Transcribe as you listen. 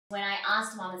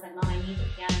asked Mom, I was like, Mom, I need the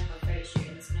piano for a photo shoot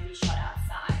and it's going to be shot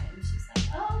outside. And she's like,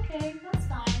 oh, okay, that's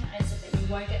fine. And I said, but you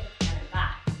won't get the piano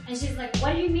back. And she's like,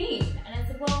 what do you mean? And I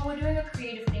said, well, we're doing a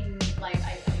creative thing. Like,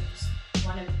 I just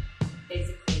want to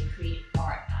basically create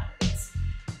art out of this.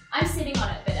 I'm sitting on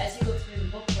it, but as you look through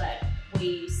the booklet,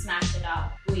 we smash it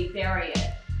up, we bury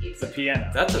it. It's the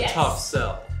piano. That's a tough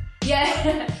sell.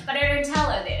 Yeah, but I don't tell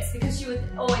her this because she would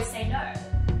always say no.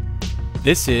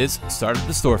 This is Start at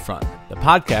the Storefront, the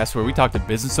podcast where we talk to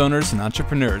business owners and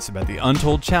entrepreneurs about the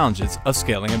untold challenges of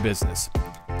scaling a business.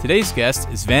 Today's guest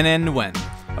is Van-Anh Nguyen,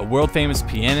 a world-famous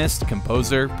pianist,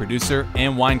 composer, producer,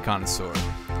 and wine connoisseur.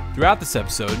 Throughout this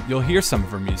episode, you'll hear some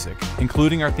of her music,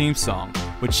 including our theme song,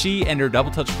 which she and her Double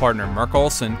Touch partner Mark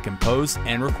Olson composed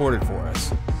and recorded for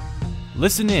us.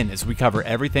 Listen in as we cover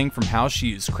everything from how she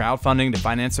used crowdfunding to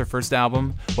finance her first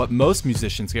album, what most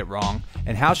musicians get wrong,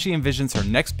 and how she envisions her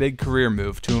next big career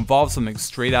move to involve something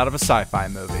straight out of a sci-fi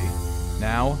movie.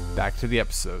 Now, back to the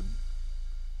episode.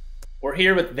 We're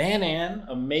here with Van-Anh,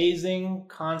 amazing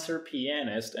concert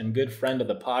pianist and good friend of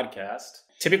the podcast.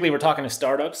 Typically, we're talking to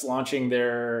startups launching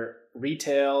their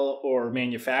retail or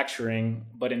manufacturing,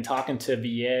 but in talking to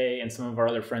VA and some of our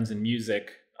other friends in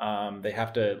music, they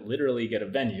have to literally get a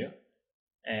venue.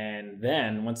 And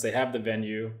then once they have the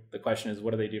venue, the question is, what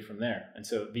do they do from there? And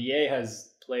so VA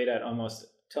has played at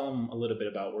tell them a little bit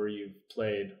about where you've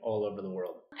played all over the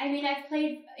world. I mean, I've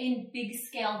played in big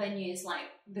scale venues like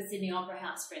the Sydney Opera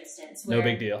House, for instance. No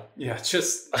big deal. Yeah,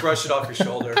 just brush it off your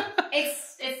shoulder.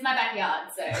 It's my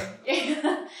backyard, so.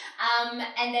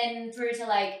 And then through to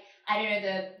like, I don't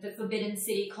know, the Forbidden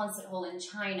City Concert Hall in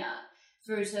China,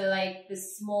 through to like the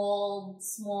small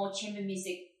chamber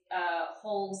music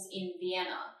halls in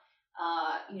Vienna,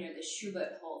 the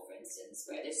Schubert Hall, for instance,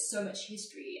 where there's so much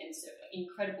history and so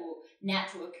incredible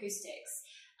natural acoustics,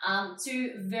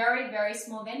 to very, very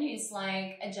small venues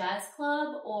like a jazz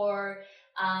club or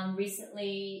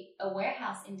recently a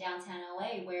warehouse in downtown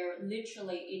LA where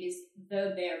literally it is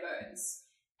the bare bones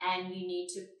and you need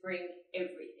to bring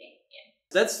everything in.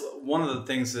 That's one of the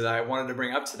things that I wanted to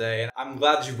bring up today, and I'm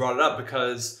glad that you brought it up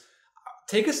because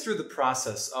take us through the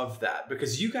process of that,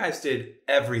 because you guys did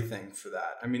everything for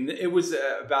that. I mean, it was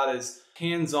about as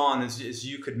hands-on as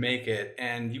you could make it,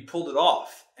 and you pulled it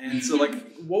off. And so, like,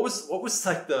 what was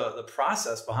like the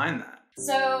process behind that?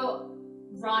 So,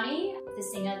 Ronnie, the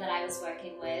singer that I was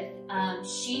working with,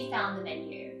 she found the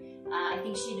venue. I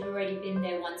think she'd already been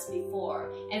there once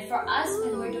before. And for us,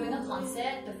 when we're doing a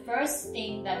concert, the first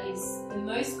thing that is the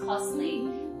most costly,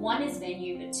 one is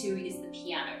venue, but two is the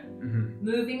piano. Mm-hmm.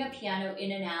 Moving a piano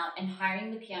in and out and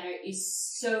hiring the piano is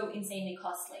so insanely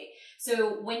costly.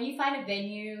 So when you find a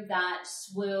venue that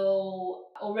will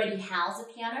already house a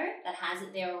piano, that has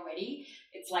it there already,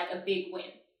 it's like a big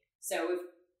win. So we've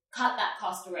cut that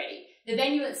cost already. The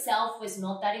venue itself was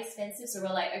not that expensive, so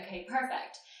we're like, okay,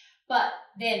 perfect. But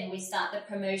then we start the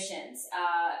promotions.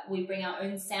 We bring our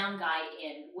own sound guy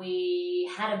in. We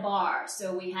had a bar,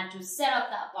 so we had to set up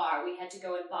that bar. We had to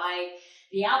go and buy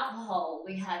the alcohol.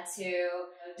 We had to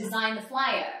design the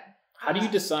flyer. How do you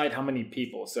decide how many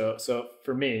people? So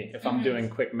for me, if I'm doing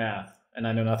quick math and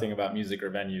I know nothing about music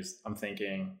or venues, I'm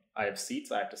thinking I have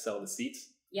seats. I have to sell the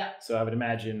seats. Yeah. So I would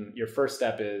imagine your first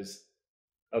step is,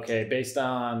 okay, based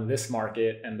on this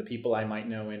market and the people I might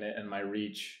know in it and my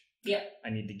reach, I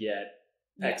need to get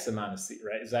X amount of seats,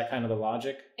 right? Is that kind of the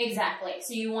logic? Exactly.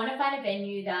 So you want to find a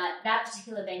venue that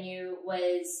particular venue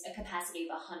was a capacity of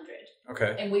 100.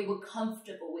 Okay. And we were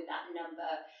comfortable with that number,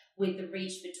 with the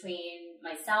reach between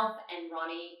myself and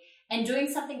Ronnie, and doing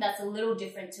something that's a little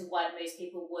different to what most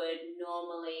people would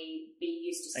normally be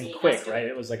used to seeing. And quick, right?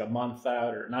 It was like a month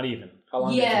out, or not even. How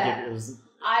long did you give it? It was...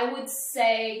 I would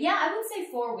say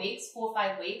 4 weeks, 4 or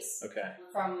 5 weeks. Okay.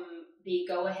 From the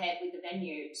go ahead with the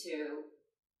venue to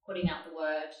putting out the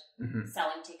word,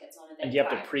 selling tickets on a venue. And you have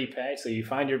to prepay. So you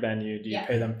find your venue. Do you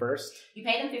pay them first? You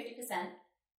pay them 50%.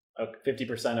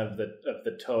 50% of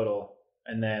the total,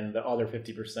 and then the other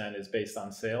 50% is based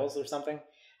on sales or something?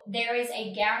 There is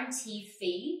a guarantee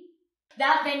fee.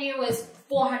 That venue was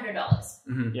 $400.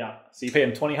 Mm-hmm. Yeah. So you pay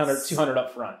them $200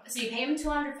 up front. So you pay them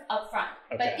 $200 up front.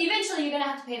 Okay. But eventually you're going to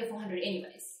have to pay the $400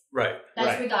 anyways. Right.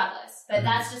 That's regardless. But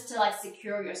that's just to like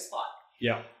secure your spot.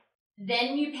 Yeah.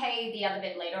 Then you pay the other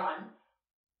bit later on.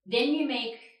 Then you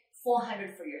make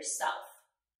 $400 for yourself.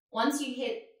 Once you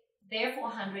hit their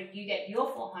 $400, you get your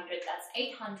 $400. That's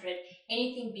 $800.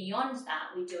 Anything beyond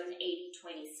that, we do an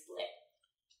 80-20 split.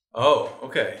 Oh,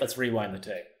 okay. Let's rewind the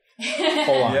tape.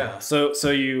 Hold on. Yeah. So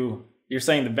you're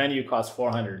saying the venue costs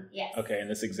 $400. Yes. Okay. In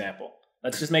this example,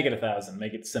 let's just make it $1,000.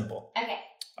 Make it simple. Okay.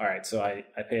 All right. So I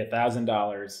pay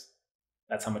 $1,000.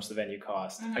 That's how much the venue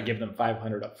costs. Mm-hmm. I give them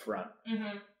 $500 up front.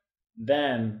 Mm-hmm.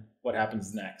 Then what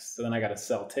happens next? So then I got to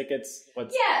sell tickets.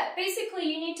 Yeah,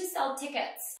 basically you need to sell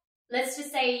tickets. Let's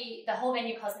just say the whole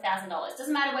venue costs $1,000.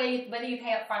 Doesn't matter whether you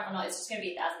pay up front or not, it's just going to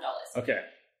be $1,000. Okay.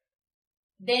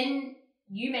 Then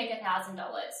you make $1,000,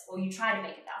 or you try to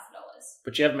make $1,000.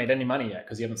 But you haven't made any money yet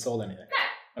because you haven't sold anything.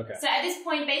 No. Okay. So at this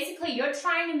point, basically, you're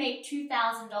trying to make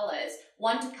 $2,000,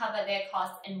 one to cover their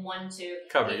costs and one to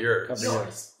Cover yours. Cover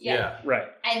yours. Yeah. Right.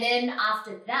 And then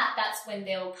after that, that's when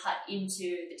they'll cut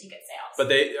into the ticket sales.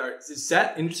 But is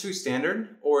that industry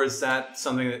standard, or is that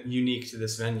something that unique to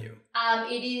this venue?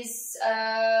 It is,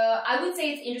 I would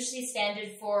say it's industry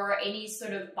standard for any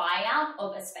sort of buyout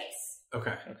of a space.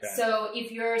 Okay. So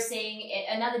if you're seeing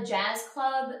another jazz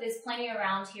club, there's plenty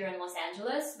around here in Los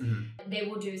Angeles. Mm-hmm. They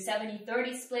will do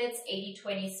 70-30 splits,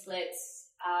 80-20 splits.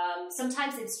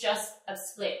 Sometimes it's just a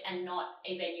split and not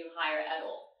a venue hire at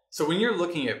all. So when you're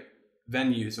looking at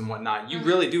venues and whatnot, you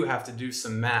really do have to do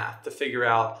some math to figure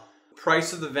out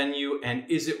price of the venue and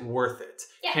is it worth it?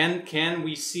 Yeah. Can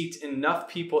we seat enough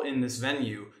people in this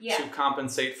venue to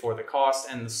compensate for the cost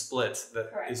and the split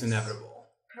that is inevitable?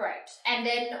 Correct. And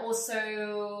then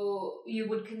also you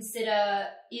would consider,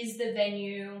 is the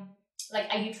venue, like,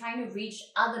 are you trying to reach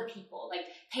other people, like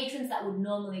patrons that would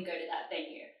normally go to that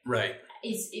venue? Right.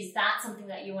 Is that something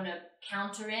that you want to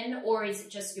counter in, or is it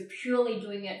just you're purely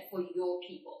doing it for your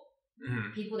people,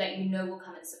 people that you know will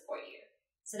come and support you?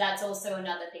 So that's also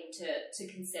another thing to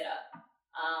consider.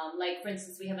 Like, for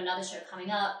instance, we have another show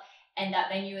coming up, and that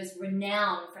venue is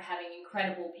renowned for having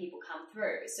incredible people come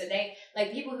through. So they,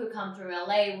 like, people who come through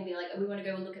LA will be like, oh, we want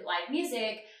to go look at live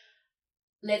music.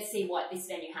 Let's see what this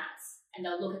venue has. And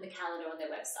they'll look at the calendar on their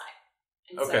website.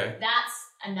 And so that's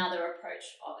another approach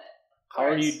of it.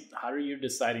 How are you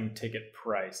deciding ticket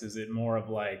price? Is it more of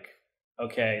like,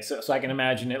 okay, so I can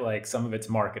imagine it like some of it's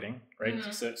marketing, right?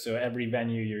 Mm-hmm. So every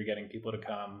venue you're getting people to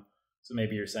come. So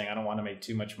maybe you're saying, I don't want to make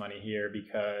too much money here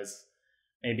because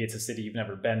maybe it's a city you've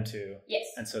never been to. Yes.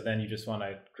 And so then you just want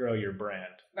to grow your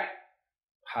brand. Right.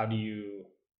 How do you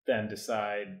then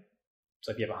decide?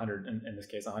 So if you have 100, in this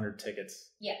case, 100 tickets,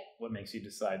 what makes you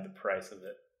decide the price of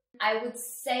it? I would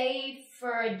say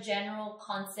for a general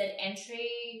concert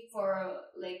entry, for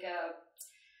like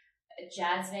a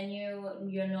jazz venue,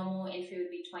 your normal entry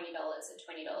would be $20, a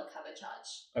 $20 cover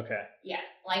charge. Okay. Yeah.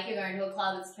 Like you're going to a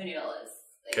club, it's $20.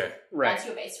 Okay. Right. That's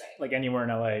your base rate. Like anywhere in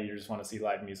LA, you just want to see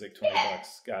live music, $20.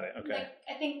 Got it. Okay. Like,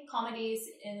 I think comedy's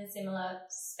in a similar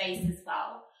space as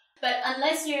well. But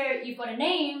unless you've got a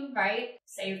name, right?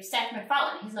 Say Seth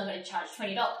MacFarlane, he's not going to charge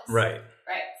 $20. Right.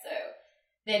 Right. So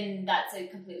then that's a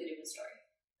completely different story.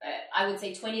 But I would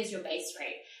say 20 is your base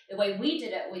rate. The way we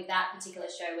did it with that particular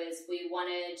show is we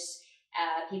wanted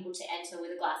people to enter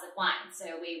with a glass of wine. So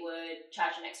we would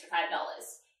charge an extra $5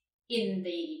 in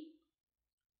the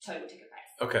total ticket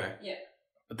price. Okay. Yeah.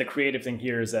 But the creative thing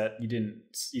here is that you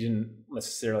didn't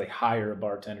necessarily hire a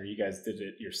bartender. You guys did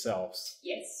it yourselves.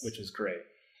 Yes. Which is great.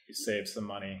 You saved some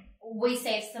money. We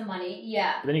saved some money,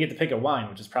 yeah. But then you get to pick a wine,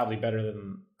 which is probably better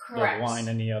than the wine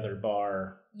any other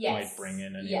bar might bring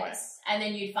in anyway. Yes, and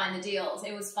then you'd find the deals.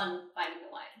 It was fun finding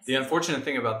the wines. The unfortunate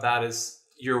thing about that is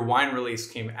your wine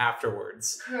release came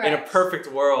afterwards. Correct. In a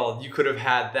perfect world, you could have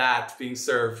had that being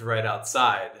served right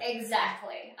outside.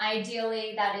 Exactly.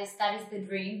 Ideally, that is the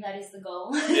dream. That is the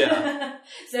goal. Yeah.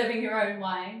 Serving your own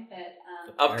wine. But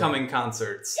upcoming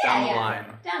concerts down the line.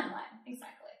 Down the line,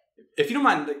 exactly. If you don't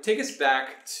mind, take us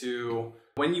back to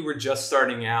when you were just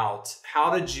starting out.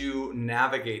 How did you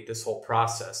navigate this whole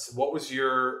process? What was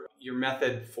your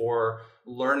method for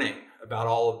learning about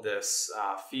all of this,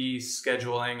 fees,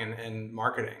 scheduling, and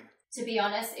marketing? To be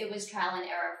honest, it was trial and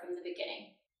error from the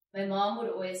beginning. My mom would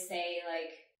always say,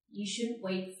 like, you shouldn't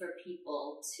wait for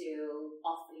people to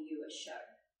offer you a show.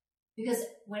 Because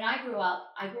when I grew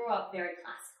up very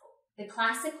classical. The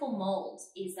classical mold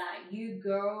is that you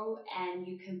go and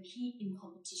you compete in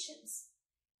competitions.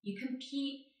 You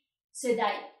compete so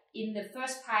that in the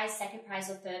first prize, second prize,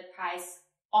 or third prize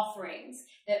offerings,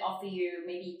 they offer you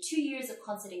maybe 2 years of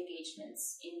concert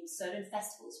engagements in certain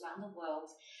festivals around the world.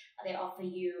 They offer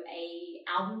you a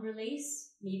album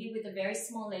release, maybe with a very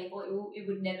small label. It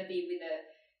would never be with a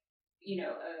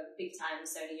big time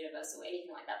Sony Universal or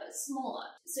anything like that, but it's smaller.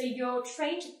 So you're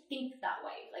trained to think that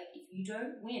way. Like, if you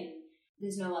don't win,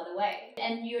 there's no other way.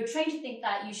 And you're trained to think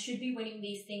that you should be winning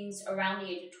these things around the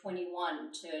age of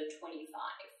 21 to 25,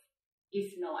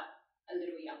 if not a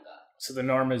little younger. So the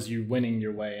norm is you winning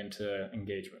your way into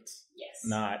engagements. Yes.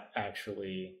 Not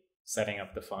actually setting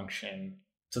up the function.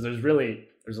 So there's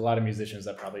a lot of musicians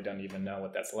that probably don't even know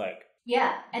what that's like.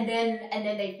 Yeah, and then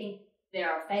they think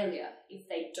they're a failure if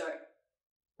they don't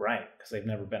Right, because they've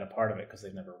never been a part of it because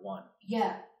they've never won.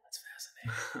 Yeah. That's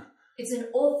fascinating. It's an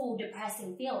awful,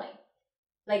 depressing feeling.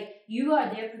 Like, you are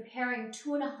there preparing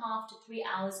 2.5 to 3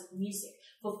 hours of music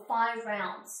for 5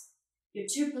 rounds. Your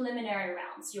 2 preliminary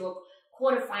rounds, your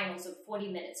quarterfinals of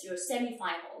 40 minutes, your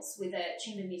semifinals with a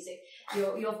chamber music,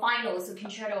 your finals, a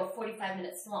concerto of 45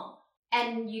 minutes long.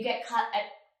 And you get cut at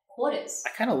quarters. I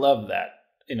kind of love that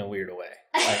in a weird way.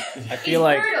 I feel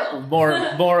like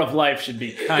more of life should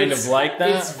be kind of like that.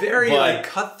 It's very like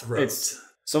cutthroat.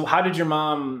 So how did your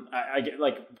mom, I get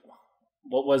like,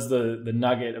 what was the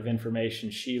nugget of information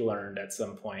she learned at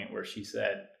some point where she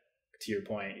said, to your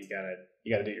point, you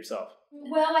gotta do it yourself?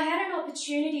 Well, I had an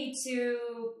opportunity to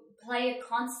play a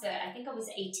concert. I think I was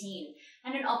 18. I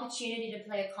had an opportunity to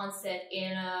play a concert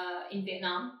in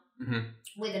Vietnam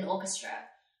with an orchestra.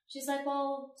 She's like,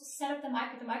 well, just set up the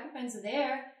microphones are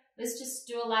there. Let's just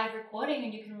do a live recording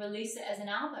and you can release it as an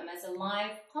album, as a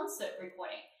live concert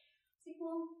recording. I was like,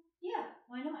 well, yeah,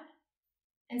 why not?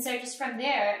 And so just from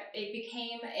there, it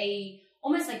became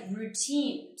almost like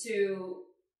routine to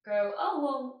go, oh,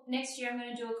 well, next year I'm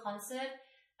going to do a concert.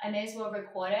 I may as well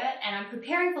record it. And I'm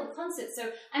preparing for the concert.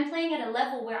 So I'm playing at a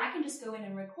level where I can just go in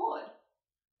and record.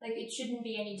 Like, it shouldn't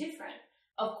be any different.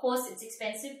 Of course, it's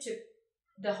expensive to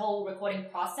the whole recording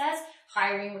process,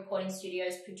 hiring recording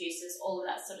studios, producers, all of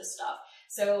that sort of stuff.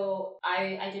 So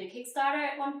I did a Kickstarter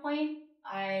at one point.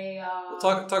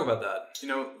 Talk about that. You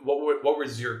know, what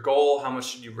was your goal? How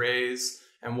much did you raise?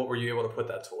 And what were you able to put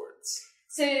that towards?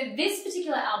 So this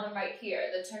particular album right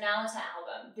here, the Tonalita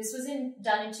album, this was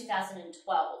done in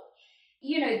 2012.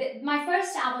 You know, my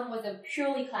first album was a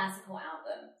purely classical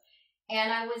album,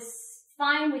 and I was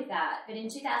fine with that. But in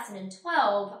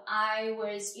 2012, I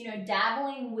was,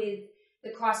 dabbling with the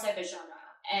crossover genre,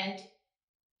 and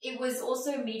it was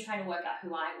also me trying to work out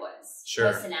who I was,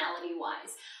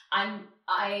 personality-wise.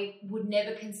 I would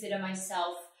never consider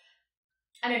myself,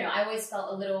 I don't know, I always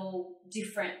felt a little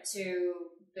different to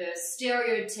the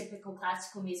stereotypical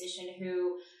classical musician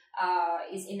who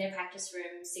is in their practice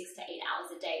room 6 to 8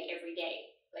 hours a day, every day.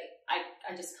 Like,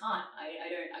 I just can't.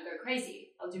 I go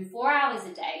crazy. I'll do 4 hours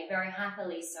a day, very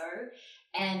happily so.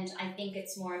 And I think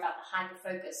it's more about the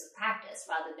hyper-focus of practice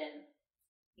rather than,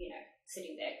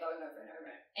 sitting there going over and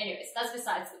over. Anyways, that's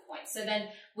besides the point. So then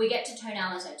we get to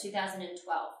Tonalita,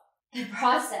 2012. The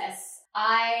process,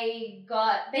 I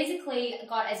got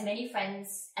as many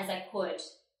friends as I could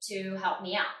to help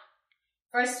me out.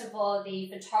 First of all, the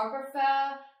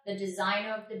photographer, the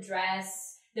designer of the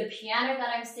dress, the piano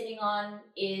that I'm sitting on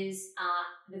is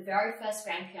the very first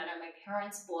grand piano my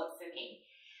parents bought for me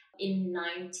in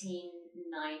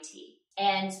 1990.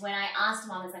 And when I asked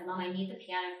Mom, I was like, Mom, I need the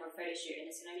piano for a photo shoot and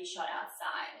it's going to be shot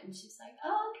outside. And she's like,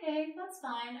 oh, okay, that's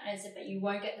fine. And I said, but you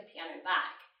won't get the piano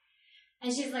back.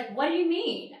 And she's like, what do you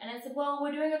mean? And I said, well,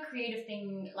 we're doing a creative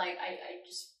thing. Like, I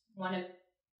just want to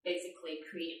basically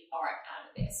create art out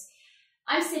of this.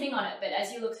 I'm sitting on it, but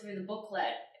as you look through the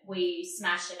booklet, we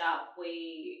smash it up,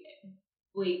 we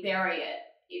bury it.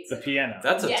 It's the piano.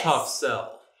 That's a tough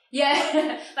sell.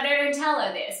 Yeah, but I don't tell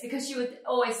her this because she would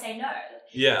always say no.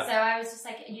 Yeah. So I was just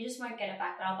like, you just won't get it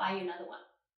back, but I'll buy you another one.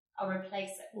 I'll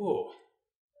replace it. Ooh.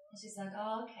 And she's like,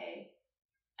 oh, okay.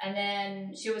 And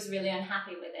then she was really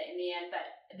unhappy with it in the end.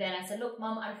 But then I said, look,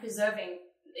 Mom, I'm preserving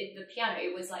the piano.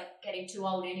 It was like getting too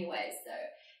old anyway. So,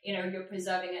 you're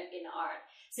preserving it in art.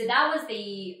 So that was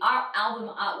the album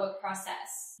artwork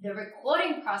process. The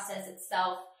recording process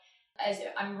itself, as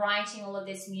I'm writing all of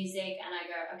this music and I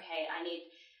go, okay, I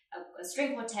need a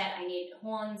string quartet, I need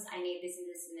horns, I need this and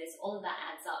this and this, all of that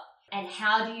adds up. And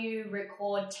how do you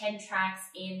record 10 tracks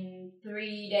in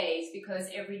 3 days? Because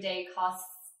every day costs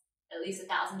at least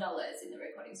 $1,000 in the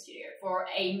recording studio for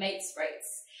a mates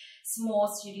rates small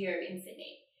studio in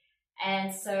Sydney.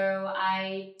 And so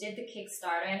I did the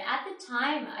Kickstarter, and at the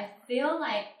time, I feel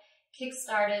like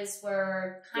Kickstarters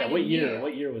were kind of new.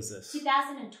 What year was this?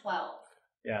 2012.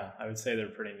 Yeah, I would say they're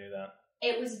pretty new then.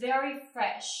 It was very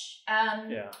fresh.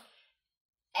 Yeah.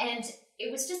 And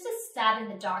it was just a stab in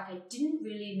the dark. I didn't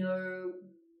really know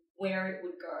where it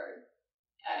would go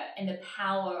and the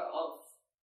power of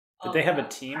Did they have a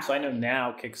team? So I know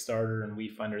now Kickstarter and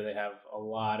WeFunder, they have a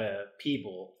lot of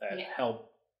people that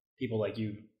help people like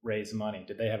you raise money.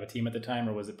 Did they have a team at the time,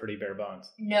 or was it pretty bare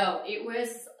bones? No, it was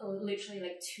literally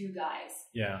like 2 guys.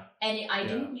 Yeah. And I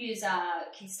didn't use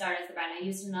Kickstarter as the brand. I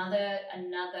used another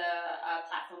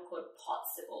platform called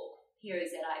Potsible.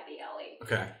 P-O-Z-I-B-L-E.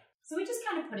 Okay. So we just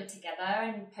kind of put it together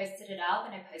and posted it up,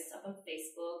 and I posted up on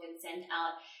Facebook and sent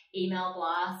out email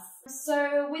blasts.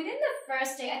 So within the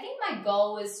first day, I think my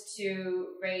goal was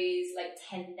to raise like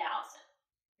 $10,000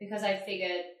 because I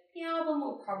figured the album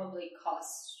will probably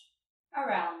cost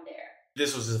around there.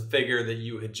 This was a figure that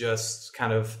you had just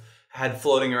kind of had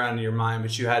floating around in your mind,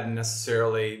 but you hadn't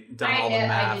necessarily done all the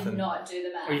math. I did not do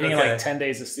the math. Were you thinking like 10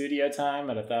 days of studio time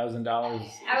at $1,000?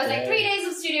 I was like 3 days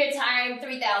of studio time,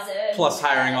 3,000. Plus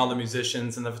hiring all the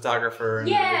musicians and the photographer. And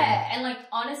and like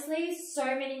honestly, so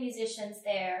many musicians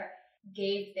there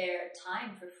gave their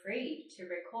time for free to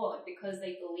record because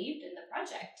they believed in the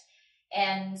project.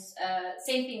 And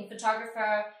same thing,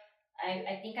 photographer.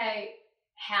 I think I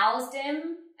housed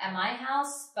him at my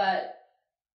house, but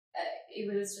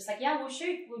it was just like, yeah, we'll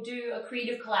shoot. We'll do a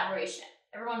creative collaboration.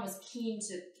 Everyone was keen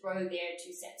to throw their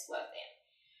 2 cents worth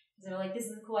in. So they were like, this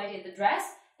is a cool idea. The dress,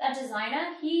 that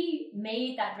designer, he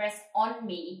made that dress on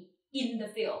me in the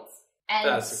fields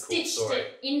and stitched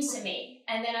it into me.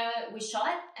 And then we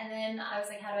shot, and then I was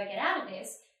like, how do I get out of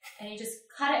this? And he just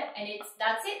cut it, and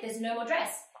that's it. There's no more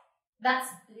dress. That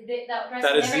dress.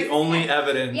 That is the only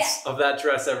evidence of that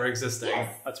dress ever existing.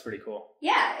 Yes. That's pretty cool.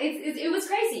 Yeah, it was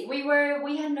crazy.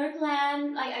 We had no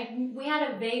plan. We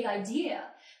had a vague idea,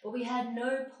 but we had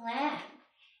no plan.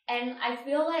 And I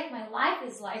feel like my life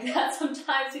is like that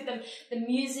sometimes with the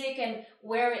music and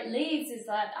where it leads is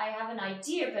that I have an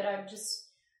idea, but I'm just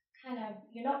kind of,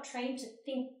 you're not trained to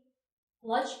think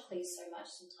logically so much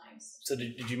sometimes. So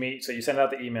did you meet? So you sent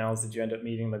out the emails. Did you end up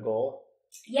meeting the goal?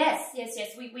 Yes.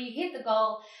 We hit the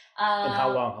goal. And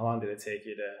how long did it take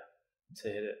you to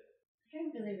hit it? I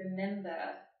don't really remember.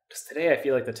 Because today I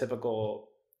feel like the typical,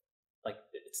 like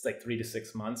it's like 3 to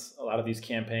 6 months. A lot of these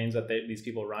campaigns that these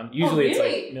people run. Usually it's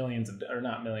like millions of, or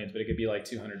not millions, but it could be like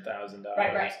 $200,000.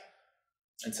 Right.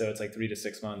 And so it's like 3 to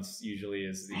 6 months usually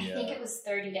is the. I think it was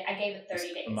 30 days. I gave it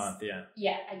 30 days. A month, yeah.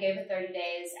 Yeah, I gave it 30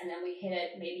 days, and then we hit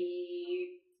it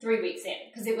maybe 3 weeks in,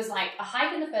 because it was like a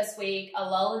hike in the first week, a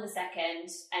lull in the second,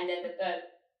 and then the third,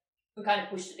 we kind of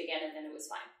pushed it again, and then it was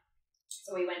fine.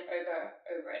 So we went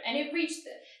over it, and it reached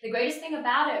the greatest thing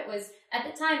about it was at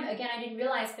the time, again, I didn't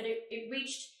realize, but it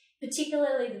reached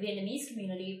particularly the Vietnamese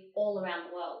community all around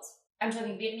the world. I'm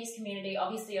talking Vietnamese community,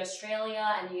 obviously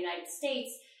Australia and the United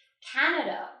States,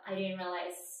 Canada. I didn't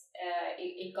realize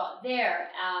it got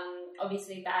there.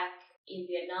 Obviously back in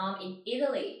Vietnam, in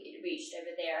Italy, it reached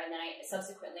over there, and then I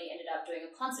subsequently ended up doing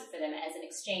a concert for them as an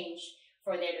exchange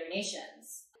for their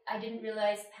donations. I didn't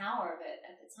realize the power of it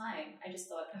at the time. I just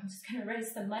thought, I'm just going to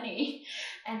raise some money.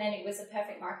 And then it was a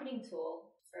perfect marketing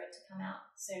tool for it to come out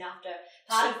soon after.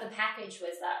 Part of the package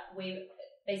was that we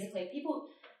basically, if people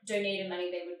donated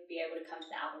money, they would be able to come to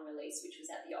the album release, which was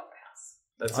at the Opera House.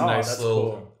 That's a nice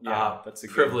little cool. That's a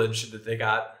privilege that they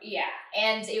got. Yeah,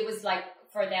 and it was like,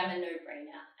 for them, a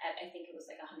no-brainer. I think it was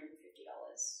like $150.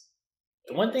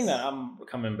 The one thing that I'm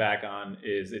coming back on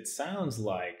is it sounds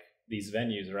like these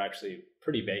venues are actually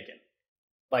pretty vacant.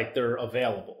 Like they're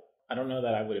available. I don't know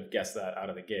that I would have guessed that out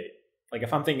of the gate. Like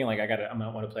if I'm thinking like I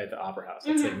might want to play at the Opera House,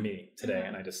 let's say me today,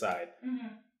 and I decide,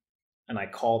 and I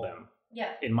call them.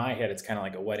 Yeah. In my head, it's kind of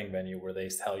like a wedding venue where they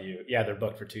tell you, yeah, they're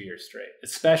booked for 2 years straight,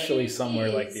 especially somewhere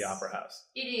like the Opera House.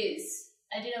 It is.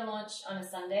 I did a launch on a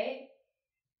Sunday.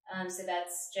 So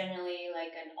that's generally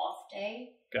like an off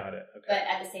day. Got it. Okay. But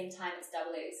at the same time, it's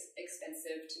doubly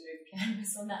expensive to move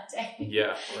pianos on that day.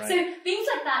 Yeah, right. So things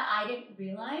like that I didn't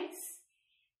realize.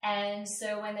 And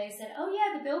so when they said, oh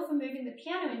yeah, the bill for moving the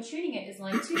piano and tuning it is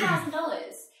like $2,000,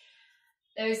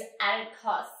 those added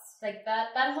costs, like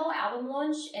that whole album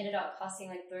launch ended up costing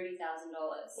like $30,000.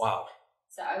 Wow.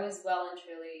 So I was well and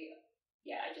truly,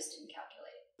 I just didn't calculate.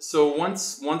 So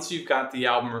once you've got the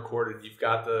album recorded, you've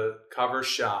got the cover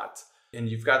shot, and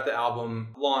you've got the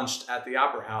album launched at the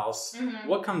Opera House,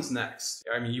 what comes next?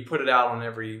 I mean, you put it out on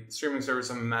every streaming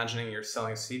service. I'm imagining you're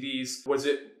selling CDs. Was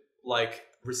it like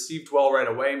received well right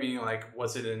away? Meaning like,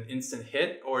 was it an instant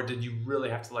hit, or did you really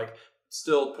have to like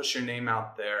still push your name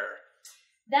out there?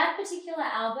 That particular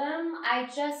album, I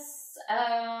just,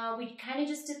 we kind of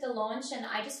just did the launch, and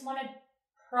I just wanted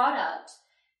product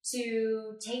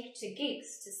to take to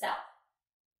gigs to sell,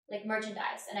 like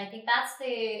merchandise. And I think that's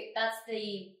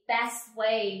the best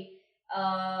way,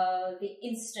 the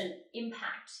instant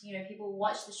impact. You know, people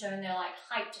watch the show and they're like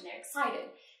hyped and they're excited,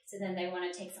 so then they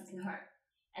want to take something home.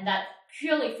 And that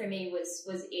purely for me was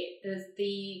it.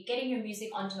 The getting your music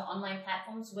onto online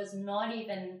platforms was not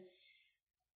even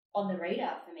on the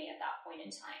radar for me at that point in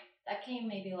time. That came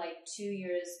maybe like 2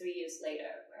 years, 3 years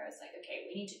later, where I was like, okay,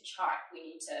 we need to chart. We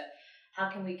need to,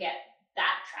 how can we get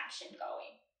that traction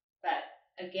going? But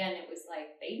again, it was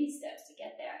like baby steps to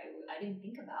get there. I didn't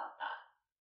think about that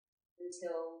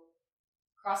until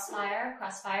Crossfire.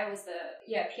 Crossfire was the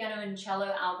piano and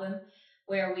cello album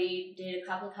where we did a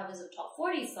couple of covers of top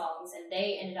 40 songs, and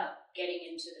they ended up getting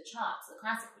into the charts, the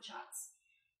classical charts.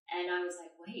 And I was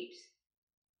like, wait,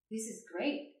 this is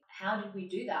great. how did we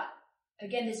do that?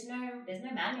 Again, there's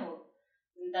no manual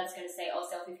that's going to say, oh,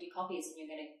 sell 50 copies and you're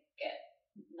going to get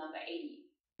number 80.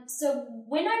 So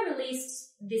when I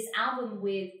released this album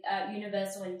with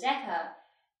Universal and Decca,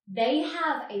 they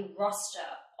have a roster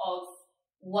of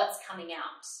what's coming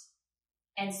out.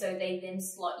 And so they then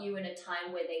slot you in a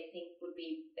time where they think would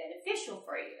be beneficial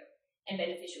for you and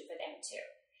beneficial for them too.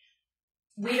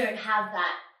 We don't have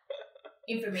that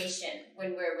information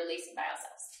when we're releasing by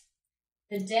ourselves.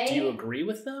 The day. Do you agree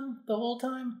with them the whole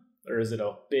time? Or is it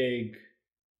a big,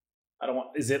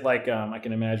 is it like, I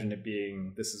can imagine it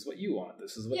being, this is what you want,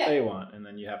 this is what they want, and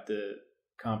then you have to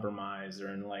compromise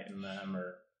or enlighten them,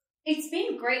 or? It's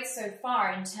been great so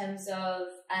far in terms of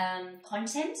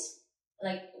content,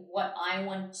 like what I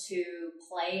want to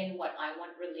play and what I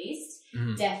want released.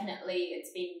 Mm-hmm. Definitely,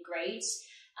 it's been great.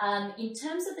 In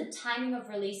terms of the timing of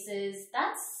releases,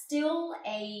 that's still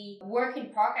a work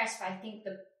in progress, I think,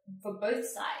 for both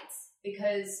sides,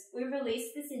 because we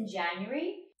released this in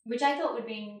January, which I thought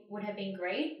would have been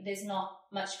great. There's not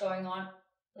much going on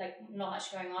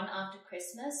after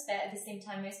Christmas, but at the same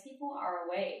time, most people are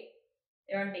away.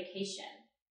 They're on vacation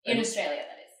in Australia,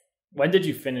 that is. When did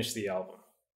you finish the album?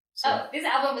 So, this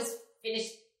album was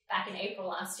finished back in April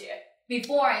last year.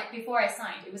 Before I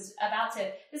signed, it was about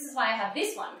to. This is why I have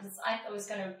this one, because I thought I was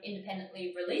going to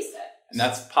independently release it. And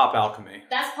that's Pop Alchemy.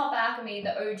 That's Pop Alchemy,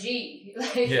 the OG.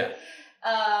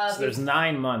 So there's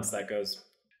 9 months that goes.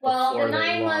 Well, the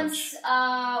 9 months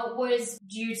was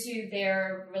due to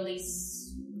their release.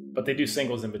 But they do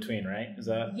singles in between, right? Is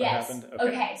that what happened?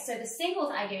 Okay, so the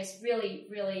singles idea is really,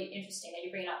 really interesting that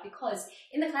you bring it up, because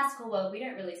in the classical world, we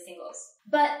don't release singles.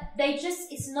 But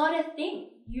it's not a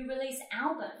thing. You release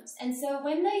albums. And so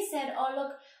when they said, oh,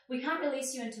 look, we can't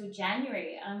release you until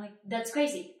January, I'm like, that's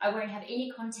crazy. I won't have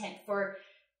any content for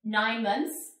 9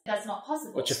 months. That's not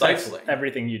possible. Which affects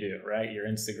everything you do, right? Your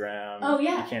Instagram. Oh,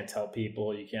 yeah. You can't tell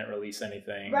people. You can't release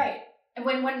anything. Right. And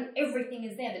when everything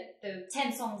is there, the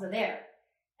 10 songs are there.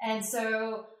 And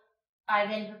so I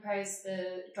then proposed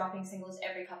the dropping singles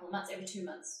every couple of months, every 2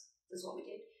 months is what we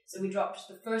did. So we dropped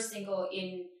the first single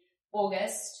in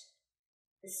August,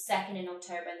 the second in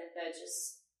October, and the third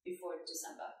just before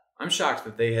December. I'm shocked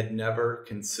that they had never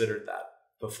considered that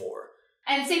before.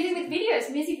 And same thing with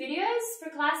videos. Music videos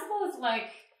for classical is like...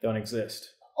 don't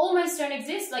exist. Almost don't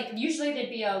exist. Like usually there'd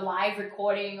be a live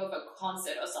recording of a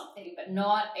concert or something, but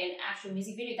not an actual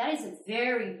music video. That is a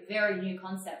very, very new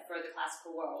concept for the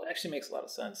classical world. It actually makes a lot of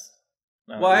sense.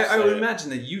 Well, I would imagine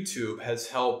that YouTube has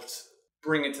helped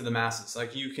bring it to the masses.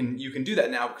 Like you can do that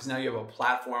now because now you have a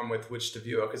platform with which to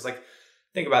view it. Because like,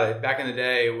 think about it. Back in the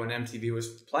day when MTV was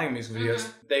playing music videos,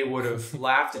 they would have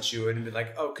laughed at you and be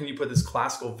like, "Oh, can you put this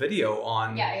classical video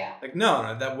on?" Yeah. Like,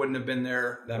 no, that wouldn't have been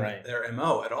their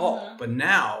MO at all. But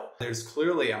now there's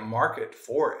clearly a market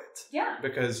for it. Yeah.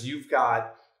 Because you've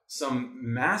got some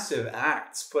massive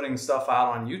acts putting stuff out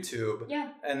on YouTube. Yeah.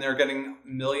 And they're getting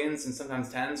millions and sometimes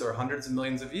tens or hundreds of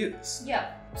millions of views.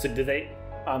 Yeah. So did they?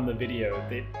 On the video,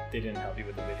 they didn't help you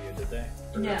with the video, did they?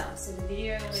 No, so the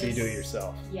video was... So you do it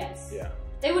yourself? Yes. Yeah.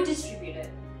 They would distribute it.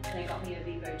 They got me a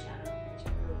Vivo channel, which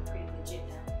is pretty legit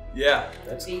now. Yeah.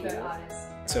 That's Vivo cool. artist.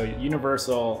 So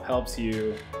Universal helps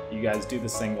you. You guys do the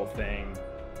single thing,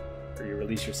 or you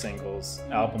release your singles,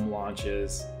 album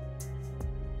launches.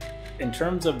 In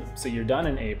terms of, so you're done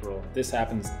in April. This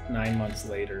happens 9 months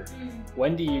later.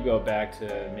 When do you go back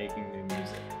to making new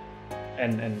music?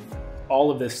 And all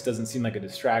of this doesn't seem like a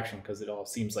distraction because it all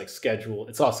seems like scheduled.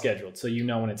 It's all scheduled, so you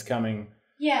know when it's coming.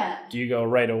 Yeah. Do you go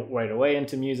right away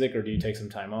into music, or do you take some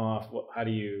time off? How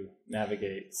do you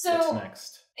navigate what's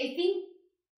next? I think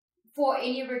for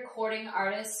any recording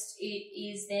artist, it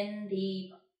is then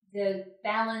the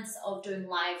balance of doing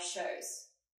live shows.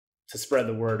 To spread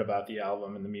the word about the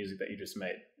album and the music that you just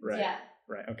made, right? Yeah.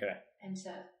 Right, okay. And to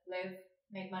live,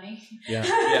 make money. Yeah.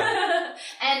 Yeah.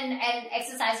 and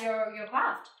exercise your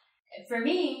craft. For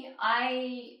me,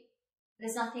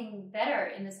 there's nothing better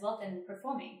in this world than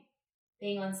performing,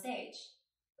 being on stage.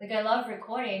 Like, I love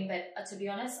recording, but to be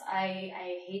honest, I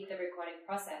hate the recording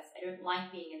process. I don't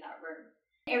like being in that room.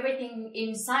 Everything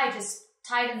inside just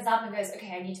tightens up and goes,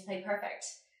 okay, I need to play perfect.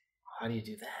 How do you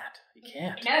do that? You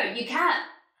can't. No, you can't.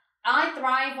 I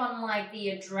thrive on like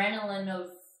the adrenaline of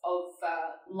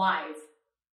live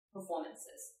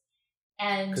perforences.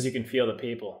 Because you can feel the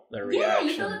people, their reaction.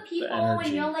 Yeah, you feel the people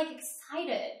and you're like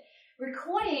excited.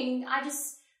 Recording, I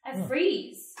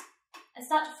freeze. I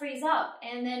start to freeze up.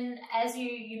 And then as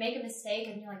you make a mistake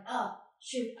and you're like, oh,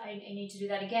 shoot, I need to do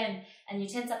that again. And you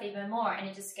tense up even more and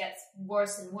it just gets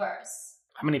worse and worse.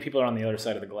 How many people are on the other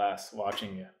side of the glass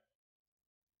watching you?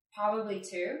 Probably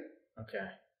 2. Okay.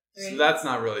 So that's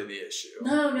not really the issue.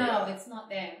 No, it's not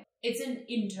them. It's an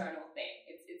internal thing.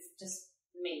 It's just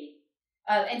me.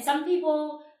 And some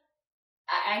people,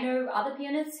 I know other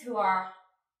pianists who are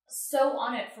so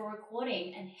on it for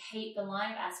recording and hate the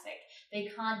live aspect.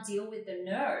 They can't deal with the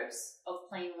nerves of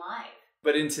playing live.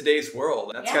 But in today's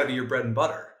world, that's got to be your bread and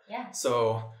butter. Yeah.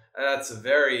 So that's a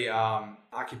very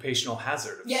occupational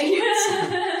hazard of sorts.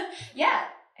 Yeah,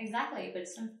 exactly. But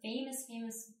some famous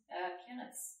pianists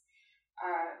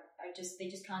they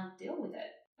just can't deal with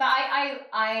it. But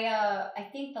I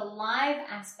think the live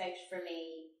aspect for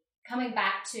me, coming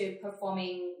back to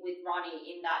performing with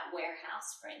Ronnie in that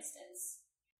warehouse, for instance,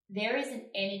 there is an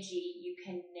energy you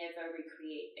can never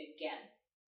recreate again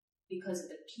because of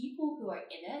the people who are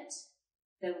in it,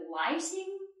 the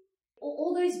lighting,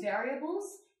 all those variables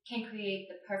can create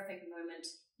the perfect moment,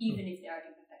 even if there are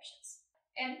imperfections.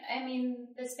 And I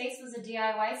mean, the space was a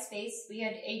DIY space. We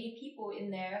had 80 people in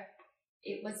there.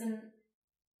 It wasn't,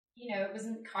 it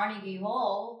wasn't Carnegie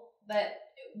Hall, but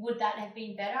would that have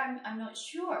been better? I'm not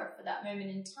sure for that moment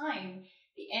in time.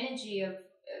 The energy of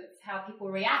how people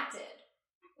reacted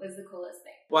was the coolest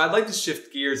thing. Well, I'd like to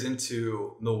shift gears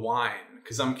into the wine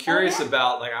because I'm curious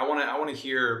about, like, I want to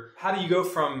hear, how do you go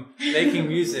from making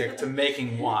music to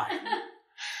making wine?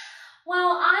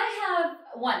 Well,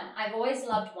 I've always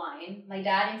loved wine. My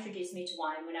dad introduced me to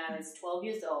wine when I was 12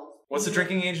 years old. What's the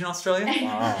drinking age in Australia?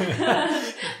 Wow.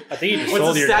 I think you just What's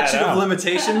sold the your statute dad of out.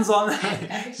 limitations on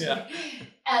that?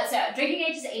 So drinking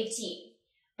age is 18.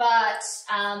 But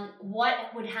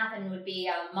what would happen would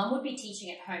be mum would be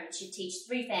teaching at home, and she'd teach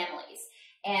 3 families.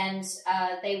 And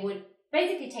they would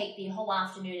basically take the whole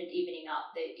afternoon and evening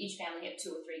up. Each family had 2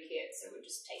 or 3 kids, so it would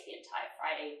just take the entire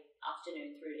Friday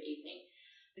afternoon through to evening.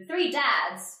 The 3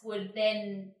 dads would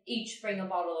then each bring a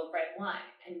bottle of red wine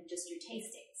and just do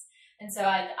tastings. And so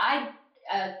I'd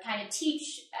kind of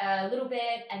teach a little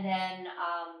bit and then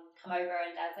come over,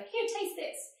 and Dad's like, here, taste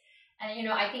this. And,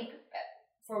 I think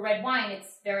for red wine,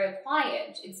 it's very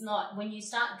acquired. It's not, when you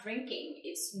start drinking,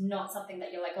 it's not something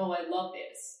that you're like, oh, I love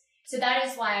this. So that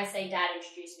is why I say Dad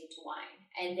introduced me to wine.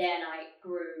 And then I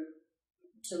grew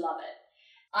to love it.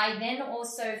 I then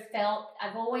also felt,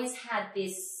 I've always had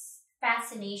this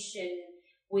fascination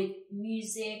with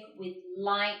music, with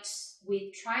light,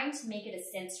 with trying to make it a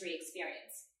sensory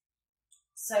experience.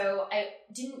 So I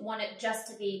didn't want it just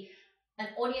to be an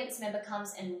audience member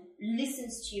comes and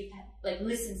listens to you play.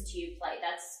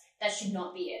 That should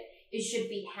not be it. It should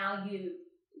be how you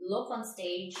look on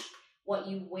stage. What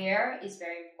you wear is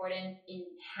very important in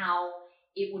how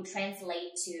it would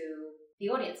translate to the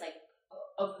audience, like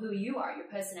of who you are, your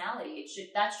personality.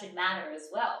 That should matter as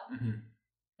well. Mm-hmm.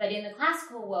 But in the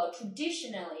classical world,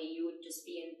 traditionally, you would just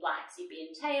be in blacks. You'd be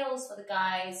in tails for the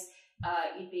guys.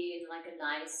 You'd be in like a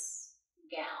nice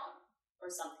gown or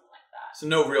something like that. So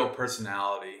no real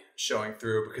personality showing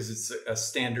through because it's a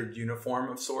standard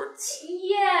uniform of sorts?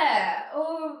 Yeah,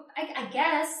 or I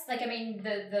guess, like, I mean,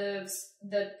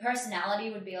 the personality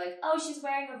would be like, oh, she's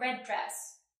wearing a red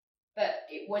dress. But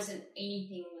it wasn't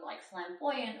anything like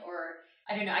flamboyant or,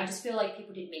 I don't know, I just feel like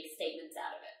people did make statements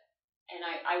out of it. And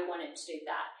I wanted to do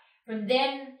that. From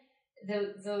then,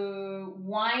 the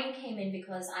wine came in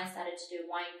because I started to do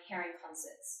wine pairing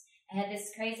concerts. I had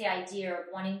this crazy idea of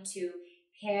wanting to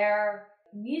pair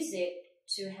music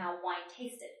to how wine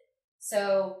tasted.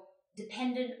 So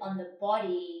dependent on the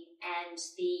body and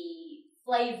the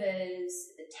flavors,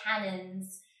 the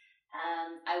tannins,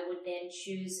 I would then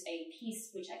choose a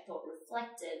piece which I thought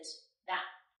reflected that,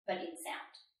 but in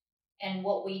sound. And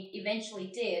what we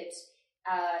eventually did,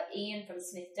 Ian from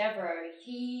Smith Devereux,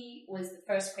 he was the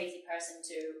first crazy person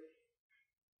to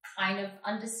kind of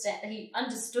understand. He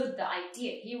understood the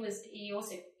idea. He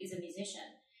also is a musician,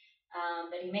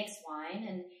 but he makes wine,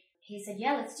 and he said,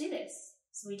 "Yeah, let's do this."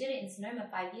 So we did it in Sonoma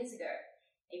 5 years ago.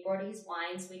 He brought his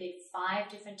wines. We did 5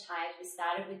 different types. We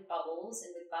started with bubbles,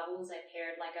 and with bubbles, I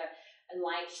paired like a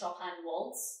light Chopin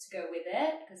waltz to go with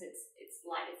it because it's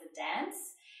light as a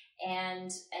dance.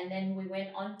 And then we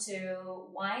went on to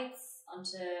whites,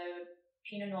 onto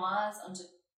Pinot Noirs, onto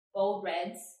bold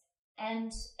reds.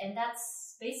 And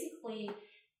that's basically,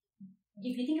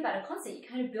 if you think about a concert, you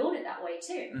kind of build it that way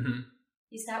too. Mm-hmm.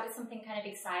 You start with something kind of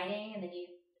exciting, and then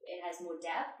it has more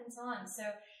depth and so on. So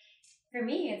for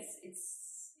me,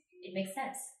 it makes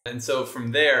sense. And so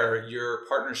from there, your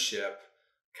partnership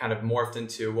kind of morphed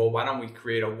into, well, why don't we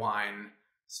create a wine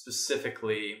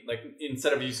specifically, like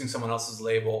instead of using someone else's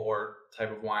label or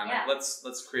type of wine, like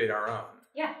let's create our own.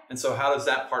 Yeah. And so how does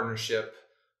that partnership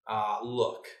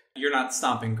look? You're not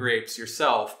stomping grapes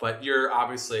yourself, but you're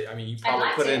obviously, I mean, you probably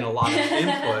put in a lot of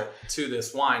input to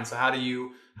this wine. So how do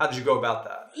you how did you go about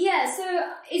that? Yeah, so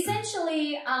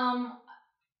essentially,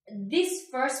 this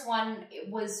first one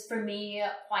was for me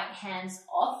quite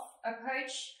hands-off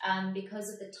approach because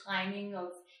of the timing of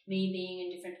me being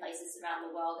in different places around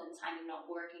the world and timing not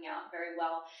working out very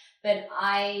well. But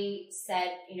I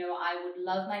said, you know, I would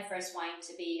love my first wine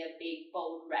to be a big,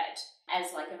 bold red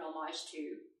as like an homage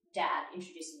to Dad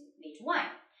introducing me to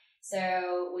wine.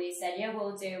 So we said, yeah,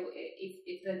 we'll do,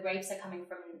 if the grapes are coming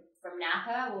from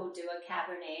Napa, we'll do a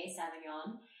Cabernet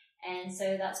Sauvignon. And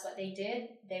so that's what they did.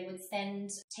 They would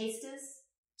send tasters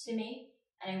to me,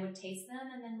 and I would taste them,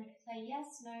 and then we'd say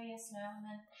yes, no, and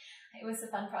then it was a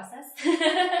fun process.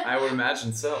 I would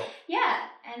imagine so. Yeah,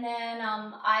 and then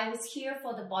I was here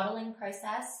for the bottling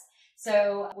process.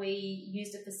 So we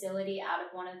used a facility out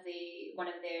of one of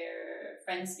their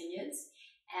friends' vineyards,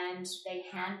 and they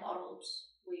hand bottled.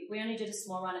 We only did a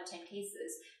small run of 10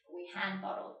 cases, but we hand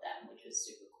bottled them, which was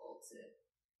super cool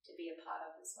to be a part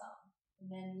of as well. And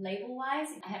then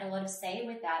label-wise, I had a lot of say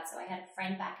with that. So I had a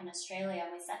friend back in Australia,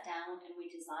 and we sat down and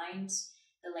we designed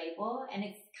the label. And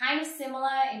it's kind of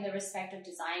similar in the respect of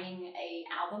designing a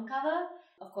album cover.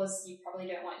 Of course, you probably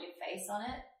don't want your face on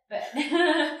it, but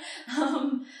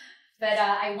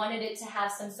I wanted it to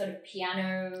have some sort of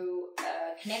piano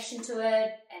connection to it,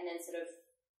 and then sort of,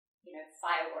 you know,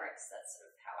 fireworks. That's sort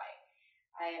of how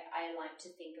I like to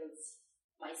think of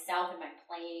myself and my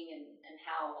playing and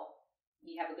how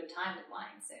you have a good time with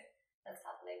wine. So that's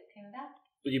how the label came about.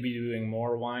 Will you be doing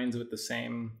more wines with the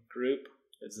same group?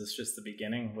 Is this just the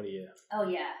beginning? What do you... Oh,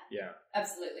 yeah. Yeah.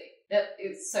 Absolutely. It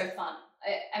was so fun.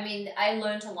 I mean, I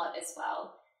learned a lot as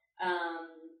well.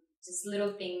 Just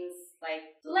little things like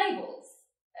labels,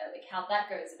 like how that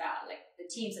goes about, like the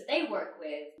teams that they work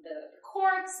with, the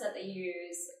corks that they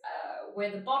use,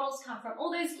 where the bottles come from,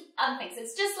 all those other things.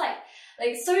 It's just like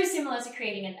so similar to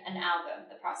creating an album,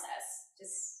 the process,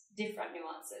 just different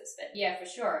nuances. But yeah, for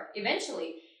sure.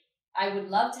 Eventually, I would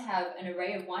love to have an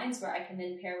array of wines where I can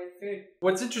then pair with food.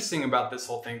 What's interesting about this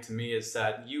whole thing to me is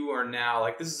that you are now,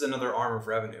 like, this is another arm of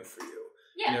revenue for you.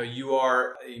 Yeah. You know, you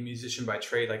are a musician by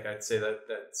trade. Like, I'd say that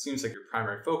seems like your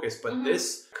primary focus, but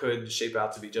this could shape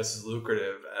out to be just as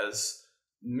lucrative as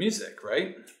music,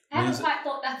 right? I haven't quite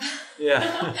thought that far.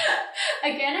 Yeah.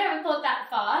 Again, I haven't thought that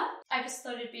far. I just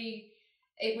thought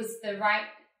it was the right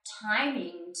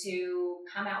timing to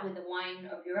come out with a wine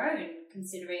of your own,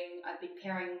 considering I've been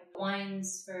pairing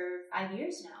wines for 5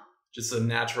 years now. Just a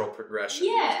natural progression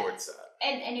towards that.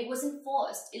 And it wasn't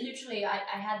forced. It literally,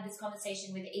 I had this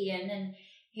conversation with Ian, and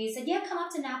he said, yeah, come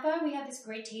up to Napa. We have this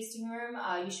great tasting room.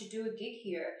 You should do a gig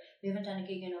here. We haven't done a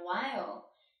gig in a while.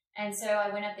 And so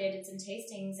I went up there, did some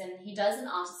tastings, and he does an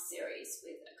artist series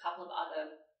with a couple of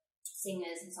other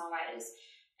singers and songwriters.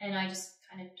 And I just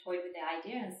kind of toyed with the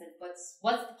idea and said, what's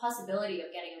the possibility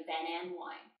of getting a Van-Anh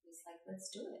wine? He's like, let's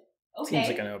do it. Okay. Seems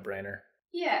like a no-brainer.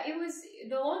 Yeah,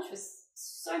 the launch was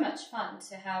so much fun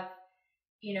to have,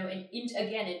 you know, an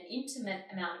intimate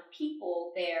amount of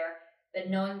people there, but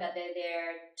knowing that they're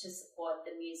there to support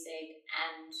the music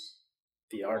and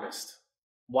the artist.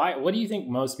 What do you think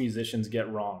most musicians get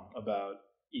wrong about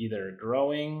either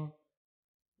growing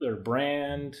their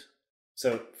brand?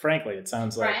 So frankly, it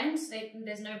sounds like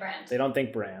there's no brand. They don't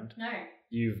think brand. No.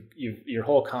 Your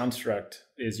whole construct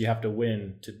is you have to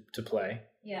win to play.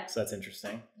 Yeah. So that's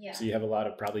interesting. Yeah. So you have a lot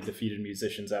of probably defeated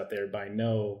musicians out there by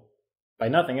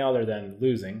nothing other than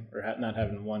losing or not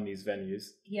having won these venues.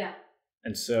 Yeah.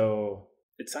 And so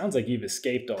it sounds like you've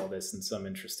escaped all this in some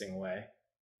interesting way,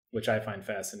 which I find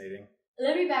fascinating.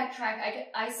 Let me backtrack.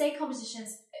 I say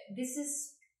compositions. This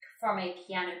is from a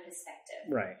piano perspective.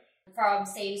 Right. From,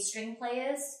 say, string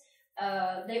players,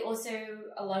 they also,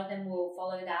 a lot of them will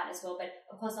follow that as well. But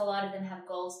of course, a lot of them have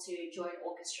goals to join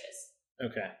orchestras.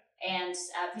 Okay. And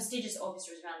prestigious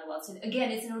orchestras around the world. So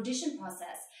again, it's an audition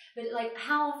process. But like,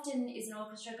 how often is an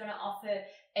orchestra going to offer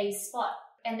a spot,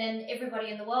 and then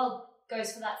everybody in the world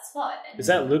goes for that spot? And is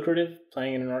that lucrative,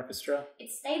 playing in an orchestra?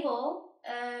 It's stable.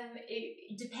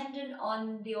 Dependent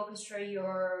on the orchestra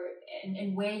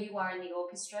and where you are in the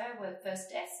orchestra, where first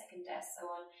desk, second desk, so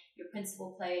on. Your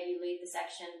principal player, you lead the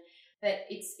section. But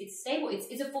it's stable.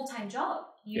 It's a full-time job.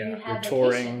 You have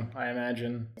you're touring, I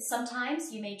imagine.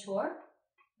 Sometimes you may tour,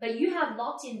 but you have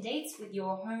locked-in dates with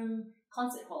your home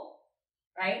concert hall,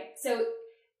 right? So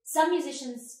some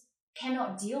musicians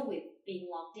cannot deal with being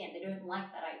locked in. They don't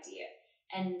like that idea.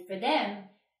 And for them,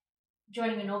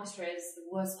 joining an orchestra is the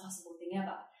worst possible thing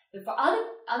ever. But for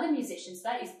other musicians,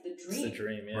 that is the dream. It's the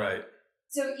dream, yeah. Right.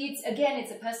 So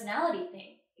it's a personality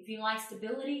thing. If you like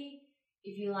stability,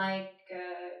 if you like,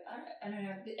 I don't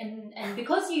know, and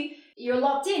because you're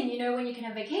locked in, you know, when you can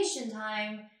have vacation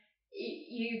time,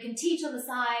 you can teach on the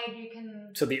side. You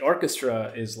can. So the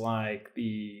orchestra is like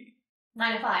the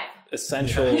 9 to 5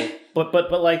 essential, but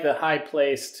like the high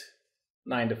placed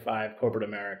 9 to 5 corporate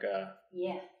America.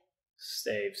 Yeah.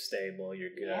 Stable, you're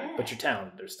good, Yeah. but you're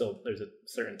talented. There's a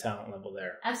certain talent level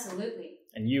there. Absolutely.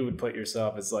 And you would put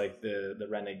yourself as like the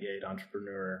renegade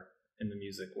entrepreneur in the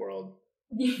music world,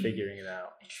 figuring it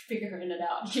out. Figuring it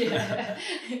out, yeah.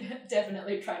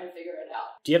 Definitely trying to figure it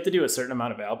out. Do you have to do a certain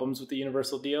amount of albums with the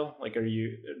Universal deal? Like,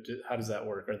 how does that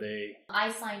work? Are they?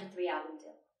 I signed a 3-album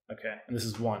deal. Okay, and this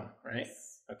is one, right?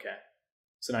 Yes. Okay,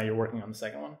 so now you're working on the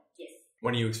second one. Yes.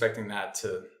 When are you expecting that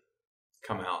to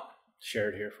come out? Share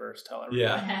it here first. Tell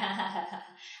everyone. Yeah.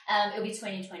 It'll be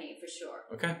 2020 for sure.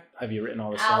 Okay. Have you written all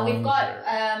the songs?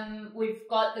 We've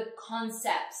got the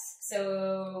concepts.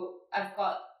 So I've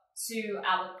got 2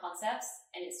 album concepts,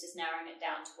 and it's just narrowing it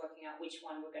down to working out which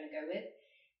one we're going to go with,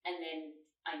 and then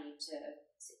I need to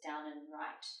sit down and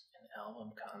write. An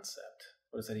album concept.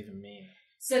 What does that even mean?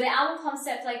 So the album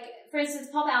concept, like for instance,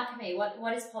 Pop Alchemy.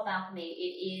 What is Pop Alchemy?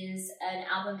 It is an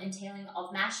album entailing of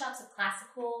mashups of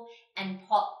classical and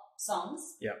pop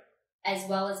songs. Yep. As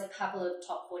well as a couple of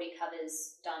top 40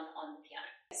 covers done on the piano.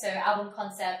 So album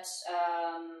concept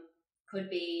could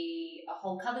be a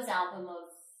whole covers album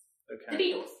of the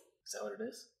Beatles. Is that what it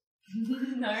is?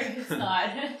 No, it's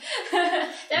not.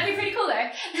 That'd be pretty cool though.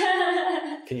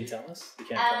 Can you tell us? You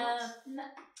can't tell us.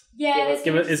 Yeah.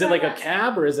 Is it like a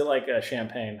cab or is it like a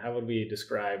champagne? How would we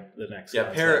describe the next? Yeah,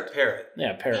 concept? Parrot.